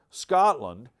Lanark,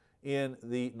 Scotland in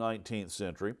the 19th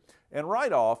century, and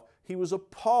right off he was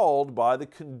appalled by the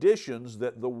conditions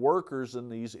that the workers in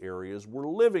these areas were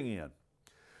living in.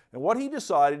 And what he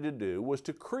decided to do was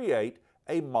to create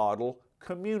a model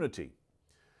community.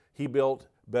 He built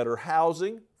better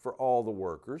housing for all the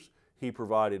workers. He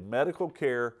provided medical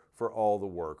care for all the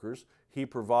workers. He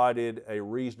provided a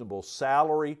reasonable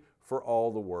salary for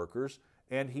all the workers.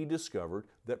 And he discovered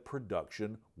that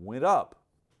production went up.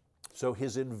 So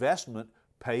his investment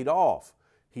paid off.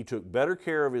 He took better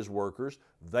care of his workers.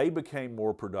 They became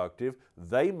more productive.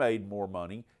 They made more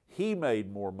money. He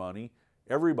made more money.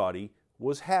 Everybody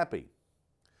was happy.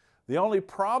 The only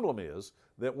problem is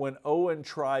that when Owen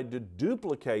tried to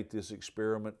duplicate this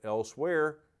experiment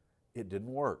elsewhere, it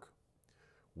didn't work.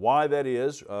 Why that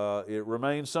is, it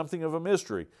remains something of a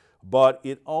mystery, but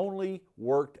it only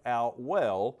worked out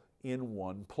well in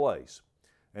one place.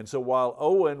 And so while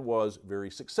Owen was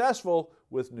very successful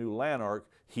with New Lanark,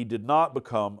 he did not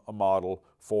become a model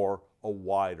for a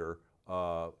wider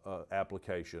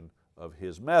application of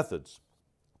his methods.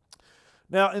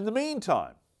 Now, in the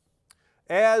meantime,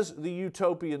 as the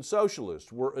utopian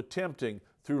socialists were attempting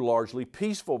through largely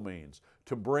peaceful means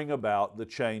to bring about the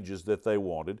changes that they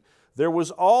wanted, there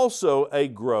was also a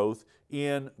growth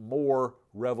in more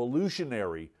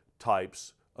revolutionary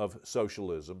types of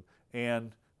socialism,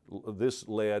 and this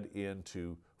led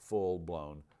into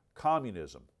full-blown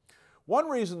communism. One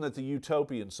reason that the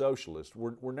utopian socialists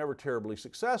were never terribly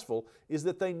successful is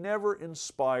that they never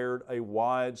inspired a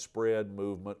widespread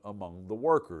movement among the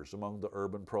workers, among the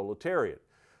urban proletariat.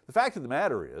 The fact of the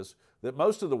matter is that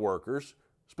most of the workers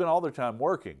spend all their time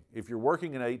working. If you're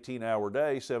working an 18-hour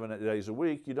day, 7 days a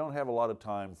week, you don't have a lot of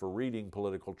time for reading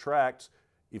political tracts,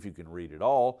 if you can read at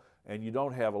all, and you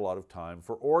don't have a lot of time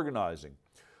for organizing.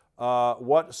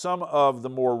 What some of the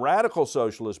more radical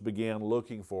socialists began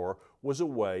looking for was a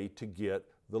way to get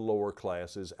the lower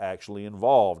classes actually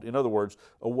involved. In other words,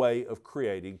 a way of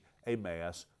creating a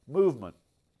mass movement.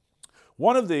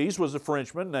 One of these was a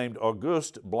Frenchman named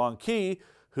Auguste Blanqui,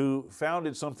 who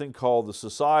founded something called the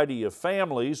Society of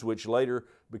Families, which later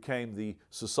became the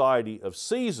Society of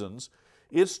Seasons.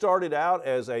 It started out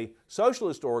as a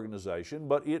socialist organization,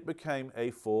 but it became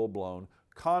a full-blown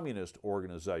communist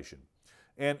organization.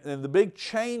 And the big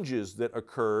changes that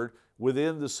occurred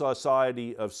within the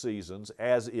Society of Seasons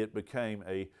as it became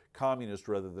a communist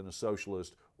rather than a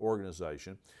socialist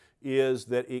organization is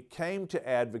that it came to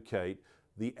advocate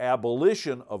the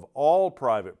abolition of all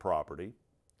private property,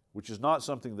 which is not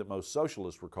something that most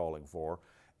socialists were calling for,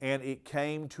 and it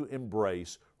came to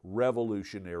embrace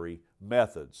revolutionary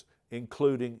methods,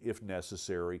 including, if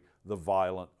necessary, the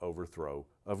violent overthrow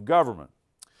of government.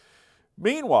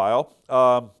 Meanwhile,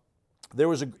 there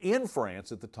was, in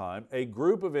France at the time, a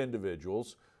group of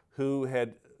individuals who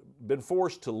had been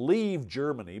forced to leave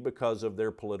Germany because of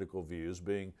their political views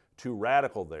being too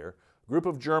radical there, a group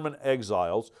of German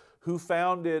exiles who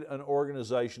founded an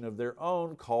organization of their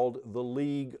own called the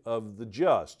League of the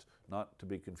Just, not to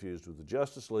be confused with the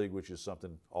Justice League, which is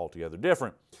something altogether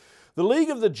different. The League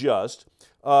of the Just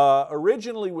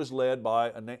originally was led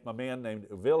by a man named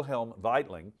Wilhelm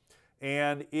Weitling,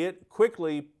 and it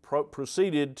quickly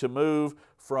proceeded to move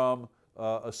from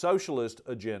a socialist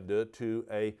agenda to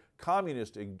a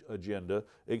communist agenda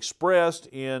expressed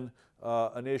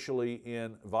initially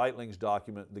in Weitling's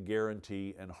document, The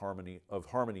Guarantee of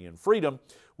Harmony and Freedom,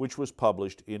 which was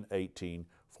published in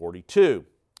 1842.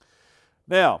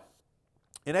 Now,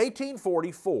 in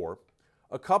 1844,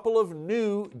 a couple of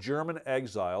new German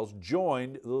exiles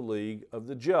joined the League of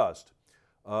the Just.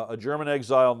 A German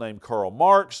exile named Karl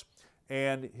Marx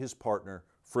and his partner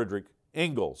Friedrich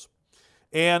Engels.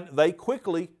 And they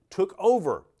quickly took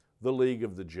over the League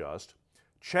of the Just,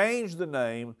 changed the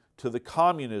name to the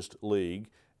Communist League,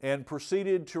 and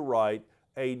proceeded to write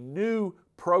a new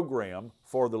program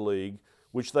for the League,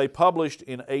 which they published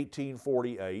in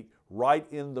 1848, right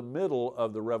in the middle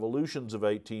of the revolutions of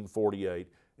 1848,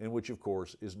 and which, of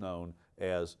course, is known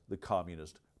as the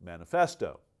Communist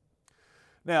Manifesto.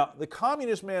 Now, the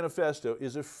Communist Manifesto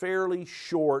is a fairly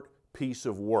short piece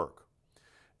of work.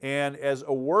 And as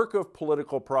a work of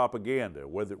political propaganda,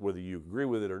 whether you agree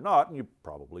with it or not, and you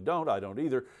probably don't, I don't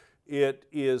either, it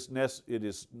is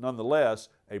nonetheless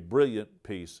a brilliant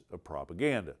piece of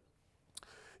propaganda.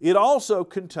 It also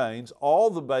contains all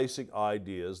the basic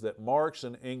ideas that Marx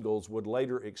and Engels would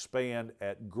later expand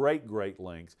at great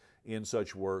length in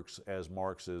such works as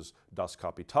Marx's Das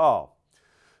Kapital.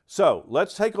 So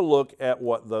let's take a look at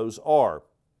what those are.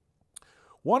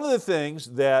 One of the things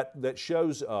that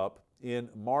shows up in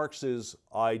Marx's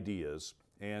ideas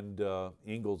and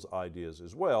Engels' ideas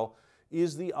as well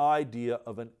is the idea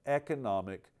of an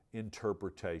economic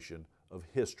interpretation of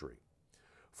history.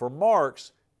 For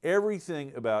Marx,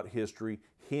 everything about history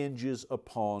hinges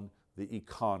upon the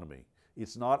economy.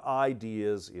 It's not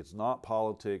ideas, it's not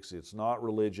politics, it's not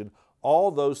religion.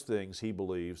 All those things, he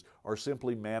believes, are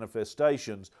simply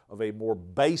manifestations of a more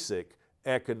basic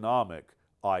economic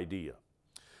idea.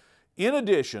 In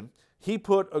addition, he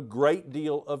put a great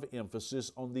deal of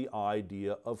emphasis on the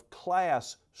idea of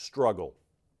class struggle.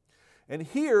 And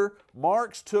here,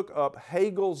 Marx took up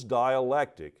Hegel's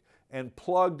dialectic and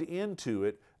plugged into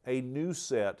it a new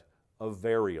set of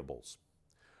variables.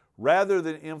 Rather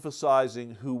than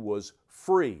emphasizing who was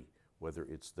free, whether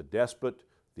it's the despot,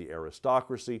 the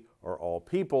aristocracy, or all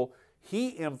people,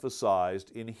 he emphasized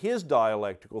in his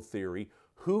dialectical theory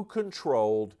who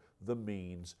controlled the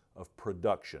means of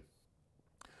production.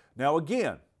 Now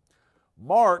again,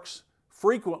 Marx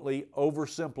frequently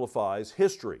oversimplifies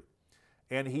history,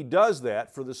 and he does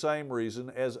that for the same reason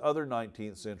as other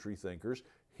 19th century thinkers.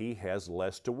 He has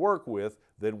less to work with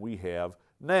than we have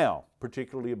now,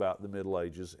 particularly about the Middle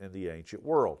Ages and the ancient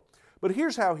world. But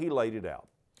here's how he laid it out.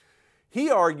 He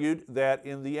argued that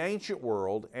in the ancient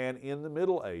world and in the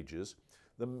Middle Ages,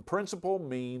 the principal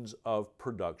means of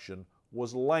production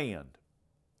was land.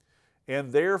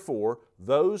 And therefore,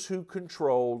 those who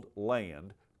controlled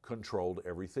land controlled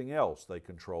everything else. They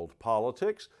controlled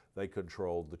politics, they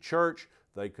controlled the church,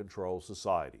 they controlled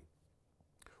society.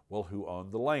 Well, who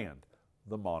owned the land?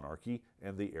 The monarchy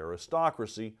and the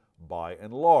aristocracy by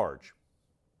and large.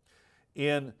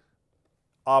 In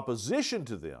opposition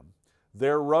to them,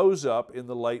 there rose up in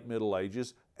the late Middle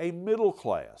Ages a middle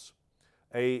class,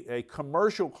 a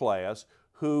commercial class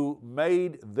who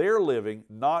made their living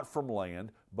not from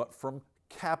land, but from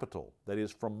capital, that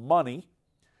is, from money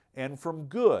and from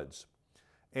goods.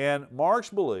 And Marx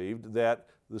believed that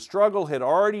the struggle had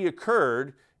already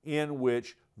occurred in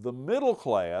which the middle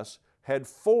class had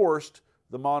forced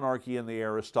the monarchy and the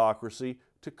aristocracy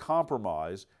to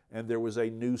compromise, and there was a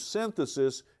new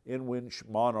synthesis in which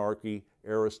monarchy,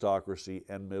 aristocracy,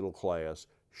 and middle class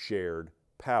shared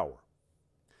power.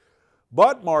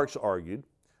 But, Marx argued,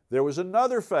 there was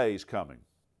another phase coming,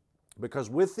 because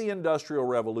with the Industrial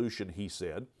Revolution, he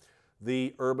said,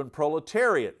 the urban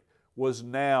proletariat was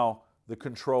now the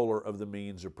controller of the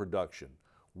means of production.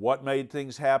 What made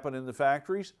things happen in the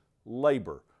factories?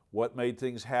 Labor. What made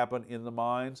things happen in the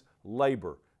mines?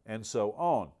 Labor, and so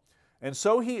on. And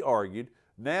so he argued,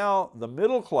 now the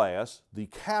middle class, the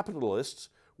capitalists,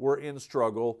 were in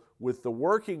struggle with the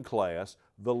working class,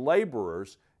 the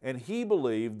laborers, and he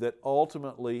believed that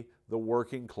ultimately the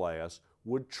working class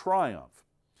would triumph,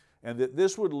 and that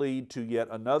this would lead to yet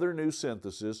another new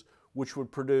synthesis which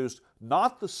would produce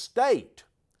not the state,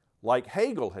 like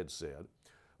Hegel had said,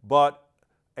 but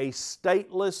a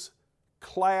stateless,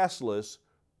 classless,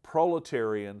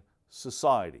 proletarian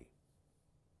society.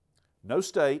 No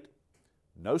state,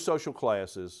 no social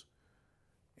classes,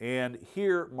 and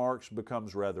here Marx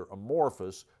becomes rather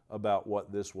amorphous about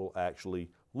what this will actually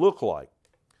look like.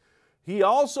 He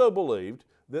also believed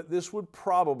that this would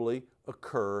probably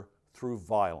occur through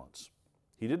violence.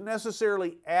 He didn't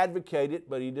necessarily advocate it,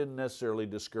 but he didn't necessarily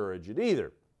discourage it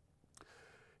either.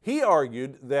 He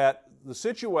argued that the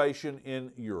situation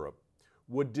in Europe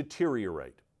would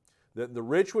deteriorate, that the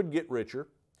rich would get richer,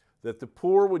 that the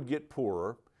poor would get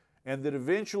poorer, and that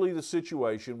eventually the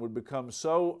situation would become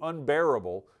so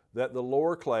unbearable that the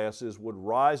lower classes would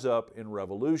rise up in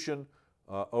revolution,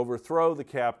 overthrow the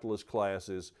capitalist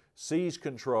classes, seize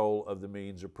control of the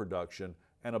means of production,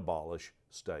 and abolish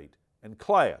state and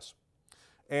class.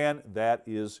 And that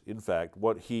is, in fact,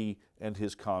 what he and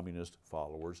his communist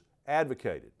followers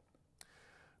advocated.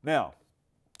 Now,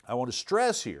 I want to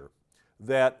stress here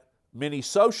that many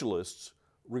socialists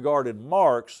regarded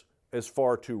Marx as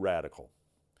far too radical.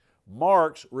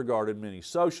 Marx regarded many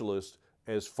socialists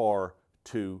as far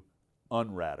too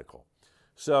unradical.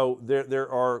 So there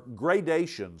are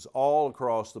gradations all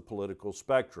across the political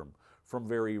spectrum, from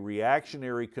very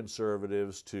reactionary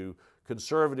conservatives to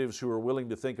conservatives who are willing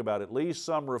to think about at least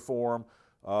some reform,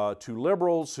 to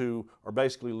liberals who are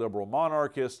basically liberal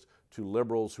monarchists, to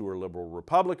liberals who are liberal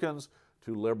Republicans,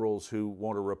 to liberals who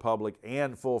want a republic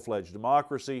and full-fledged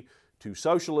democracy, to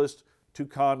socialists, to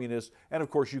communists, and of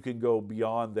course you can go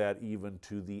beyond that even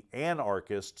to the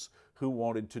anarchists who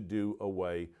wanted to do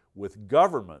away with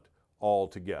government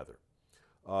altogether.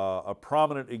 A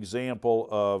prominent example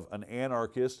of an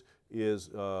anarchist is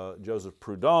Joseph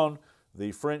Proudhon,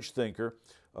 the French thinker,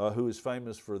 who is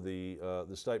famous for the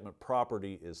statement,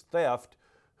 "Property is theft,"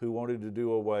 who wanted to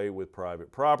do away with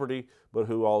private property, but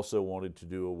who also wanted to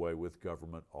do away with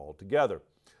government altogether.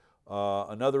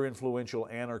 Another influential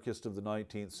anarchist of the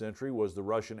 19th century was the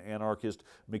Russian anarchist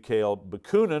Mikhail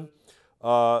Bakunin,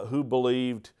 who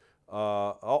believed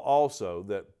also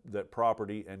that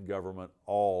property and government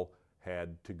all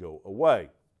had to go away.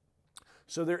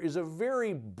 So there is a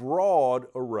very broad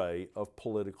array of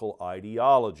political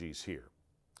ideologies here.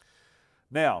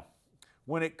 Now,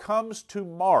 when it comes to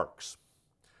Marx,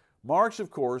 Marx, of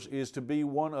course, is to be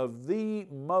one of the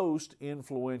most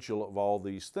influential of all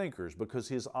these thinkers because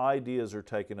his ideas are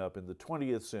taken up in the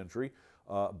 20th century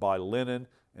by Lenin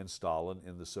and Stalin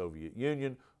in the Soviet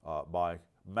Union, by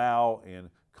Mao in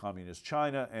Communist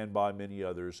China, and by many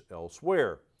others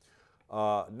elsewhere.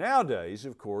 Nowadays,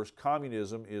 of course,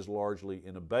 communism is largely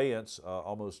in abeyance,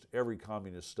 almost every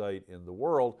communist state in the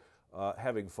world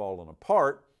having fallen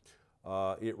apart.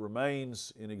 It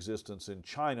remains in existence in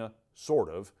China, sort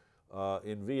of,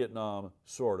 in Vietnam,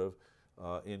 sort of,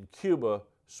 in Cuba,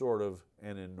 sort of,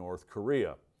 and in North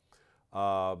Korea.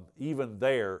 Even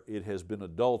there, it has been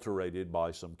adulterated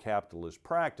by some capitalist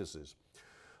practices.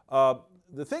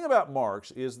 The thing about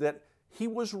Marx is that he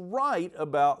was right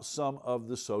about some of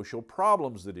the social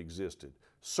problems that existed.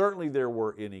 Certainly there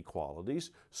were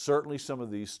inequalities. Certainly some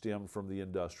of these stemmed from the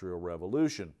Industrial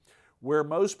Revolution. Where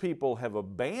most people have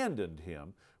abandoned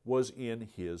him was in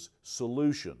his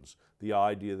solutions. The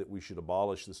idea that we should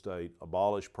abolish the state,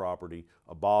 abolish property,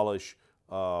 abolish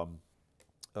the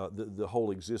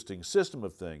whole existing system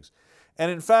of things.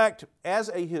 And in fact, as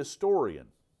a historian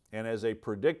and as a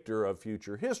predictor of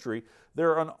future history,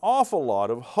 there are an awful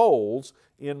lot of holes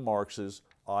in Marx's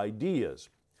ideas.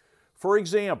 For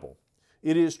example,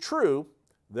 it is true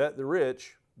that the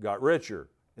rich got richer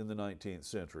in the 19th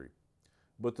century,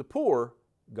 but the poor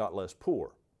got less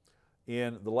poor.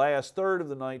 In the last third of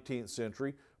the 19th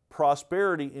century,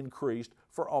 prosperity increased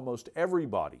for almost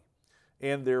everybody,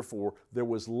 and therefore there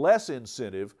was less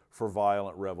incentive for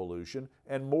violent revolution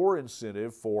and more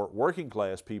incentive for working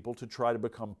class people to try to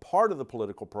become part of the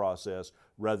political process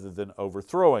rather than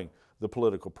overthrowing the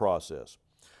political process.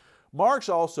 Marx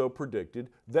also predicted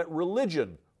that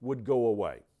religion would go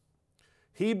away.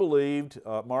 He believed,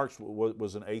 Marx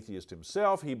was an atheist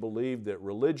himself, he believed that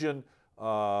religion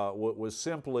was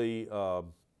simply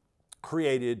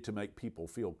created to make people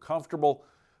feel comfortable.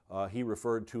 He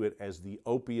referred to it as the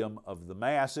opium of the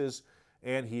masses,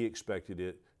 and he expected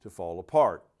it to fall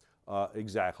apart.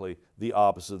 Exactly the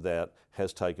opposite of that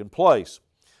has taken place.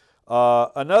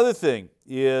 Another thing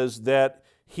is that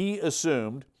he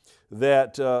assumed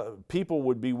that people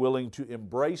would be willing to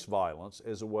embrace violence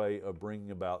as a way of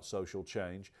bringing about social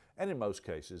change, and in most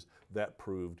cases that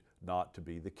proved not to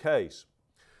be the case.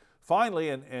 Finally,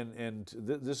 and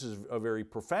this is a very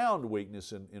profound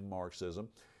weakness in Marxism,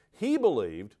 he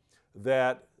believed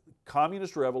that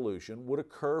communist revolution would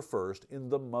occur first in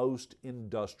the most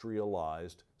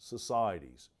industrialized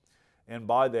societies. And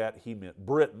by that he meant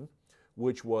Britain,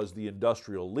 which was the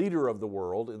industrial leader of the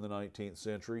world in the 19th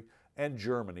century, and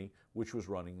Germany, which was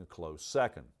running a close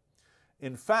second.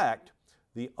 In fact,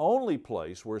 the only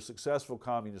place where successful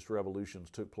communist revolutions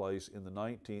took place in the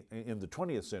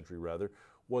 20th century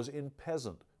was in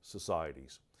peasant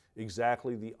societies,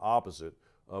 exactly the opposite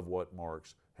of what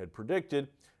Marx had predicted,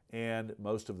 and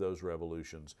most of those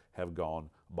revolutions have gone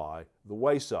by the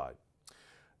wayside.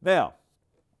 Now,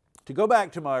 to go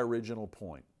back to my original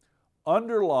point,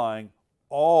 underlying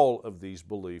all of these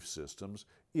belief systems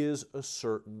is a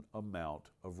certain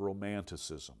amount of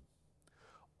romanticism.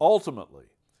 Ultimately,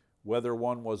 whether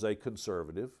one was a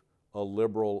conservative, a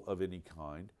liberal of any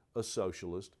kind, a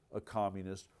socialist, a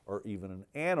communist, or even an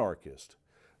anarchist,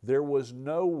 there was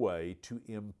no way to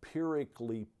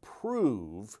empirically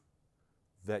prove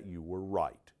that you were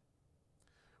right.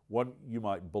 You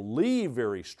might believe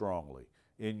very strongly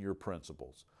in your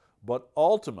principles, but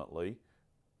ultimately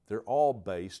they're all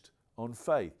based on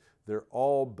faith. They're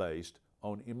all based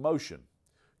on emotion.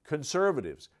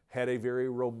 Conservatives had a very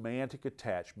romantic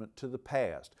attachment to the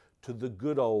past, to the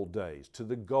good old days, to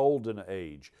the golden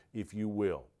age, if you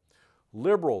will.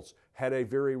 Liberals had a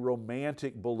very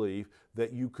romantic belief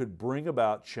that you could bring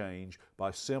about change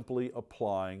by simply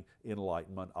applying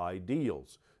Enlightenment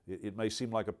ideals. It may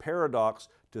seem like a paradox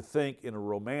to think in a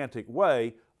romantic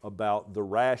way about the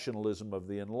rationalism of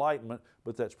the Enlightenment,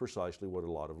 but that's precisely what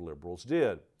a lot of liberals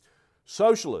did.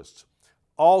 Socialists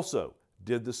also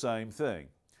did the same thing.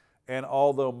 And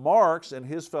although Marx and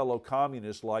his fellow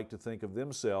communists like to think of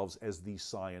themselves as the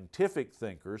scientific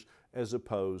thinkers as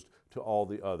opposed to all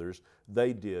the others,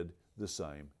 they did the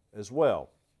same as well.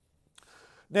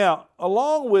 Now,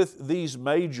 along with these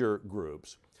major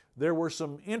groups, there were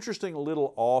some interesting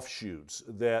little offshoots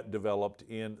that developed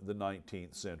in the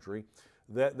 19th century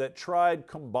that tried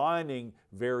combining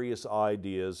various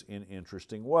ideas in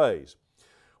interesting ways.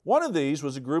 One of these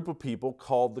was a group of people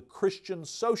called the Christian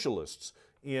Socialists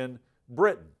in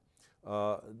Britain.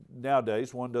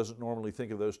 Nowadays, one doesn't normally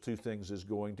think of those two things as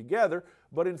going together,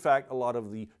 but in fact, a lot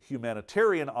of the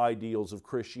humanitarian ideals of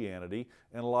Christianity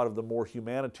and a lot of the more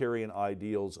humanitarian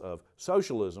ideals of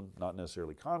socialism, not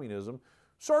necessarily communism,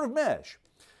 sort of mesh.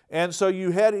 And so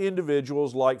you had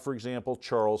individuals like, for example,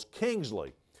 Charles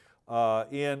Kingsley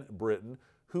in Britain,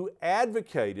 who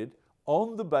advocated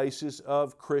on the basis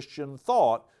of Christian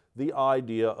thought the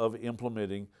idea of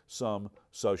implementing some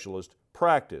socialist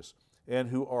practice, and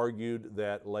who argued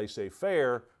that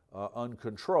laissez-faire,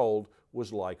 uncontrolled,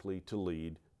 was likely to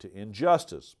lead to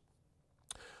injustice.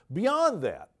 Beyond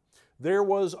that, there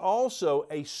was also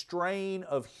a strain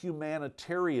of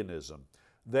humanitarianism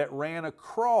that ran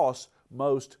across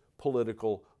most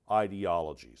political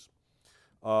ideologies.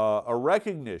 A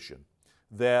recognition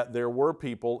that there were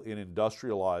people in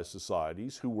industrialized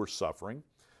societies who were suffering,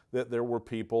 that there were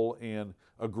people in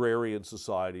agrarian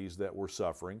societies that were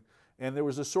suffering, and there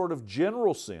was a sort of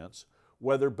general sense,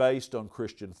 whether based on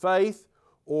Christian faith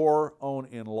or on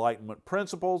Enlightenment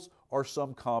principles or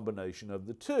some combination of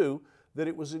the two, that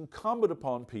it was incumbent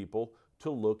upon people to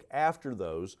look after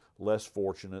those less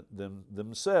fortunate than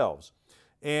themselves.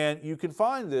 And you can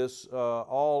find this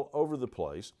all over the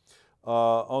place.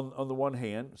 On the one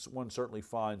hand, one certainly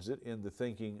finds it in the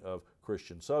thinking of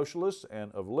Christian socialists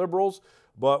and of liberals,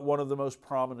 but one of the most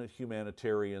prominent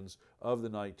humanitarians of the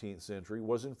 19th century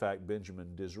was in fact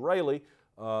Benjamin Disraeli,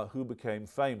 who became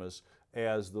famous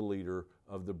as the leader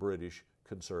of the British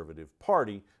Conservative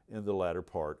Party in the latter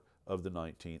part of the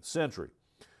 19th century.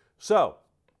 So,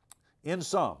 in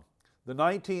sum, the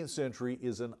 19th century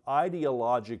is an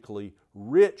ideologically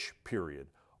rich period,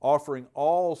 offering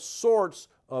all sorts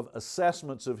of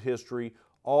assessments of history,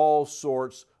 all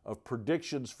sorts of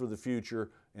predictions for the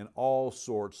future, and all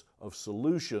sorts of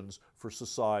solutions for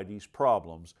society's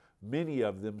problems, many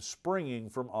of them springing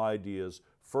from ideas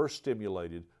first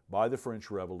stimulated by the French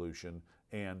Revolution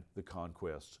and the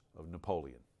conquests of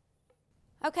Napoleon.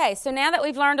 Okay, so now that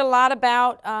we've learned a lot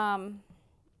about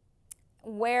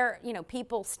where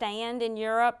people stand in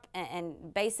Europe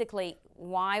and basically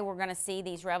why we're going to see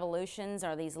these revolutions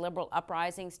or these liberal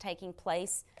uprisings taking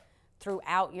place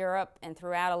throughout Europe and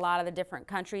throughout a lot of the different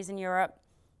countries in Europe,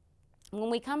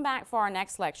 when we come back for our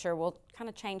next lecture, we'll kind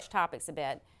of change topics a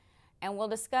bit, and we'll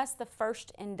discuss the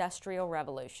first industrial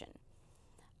revolution,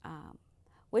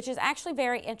 which is actually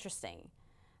very interesting.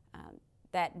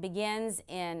 That begins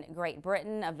in Great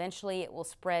Britain. Eventually it will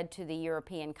spread to the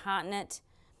European continent,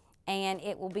 and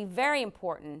it will be very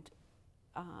important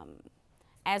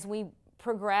as we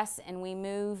progress and we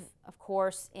move, of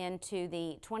course, into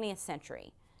the 20th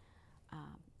century.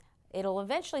 It'll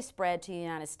eventually spread to the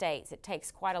United States. It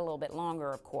takes quite a little bit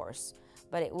longer, of course,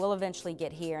 but it will eventually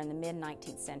get here in the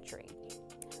mid-19th century.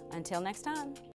 Until next time.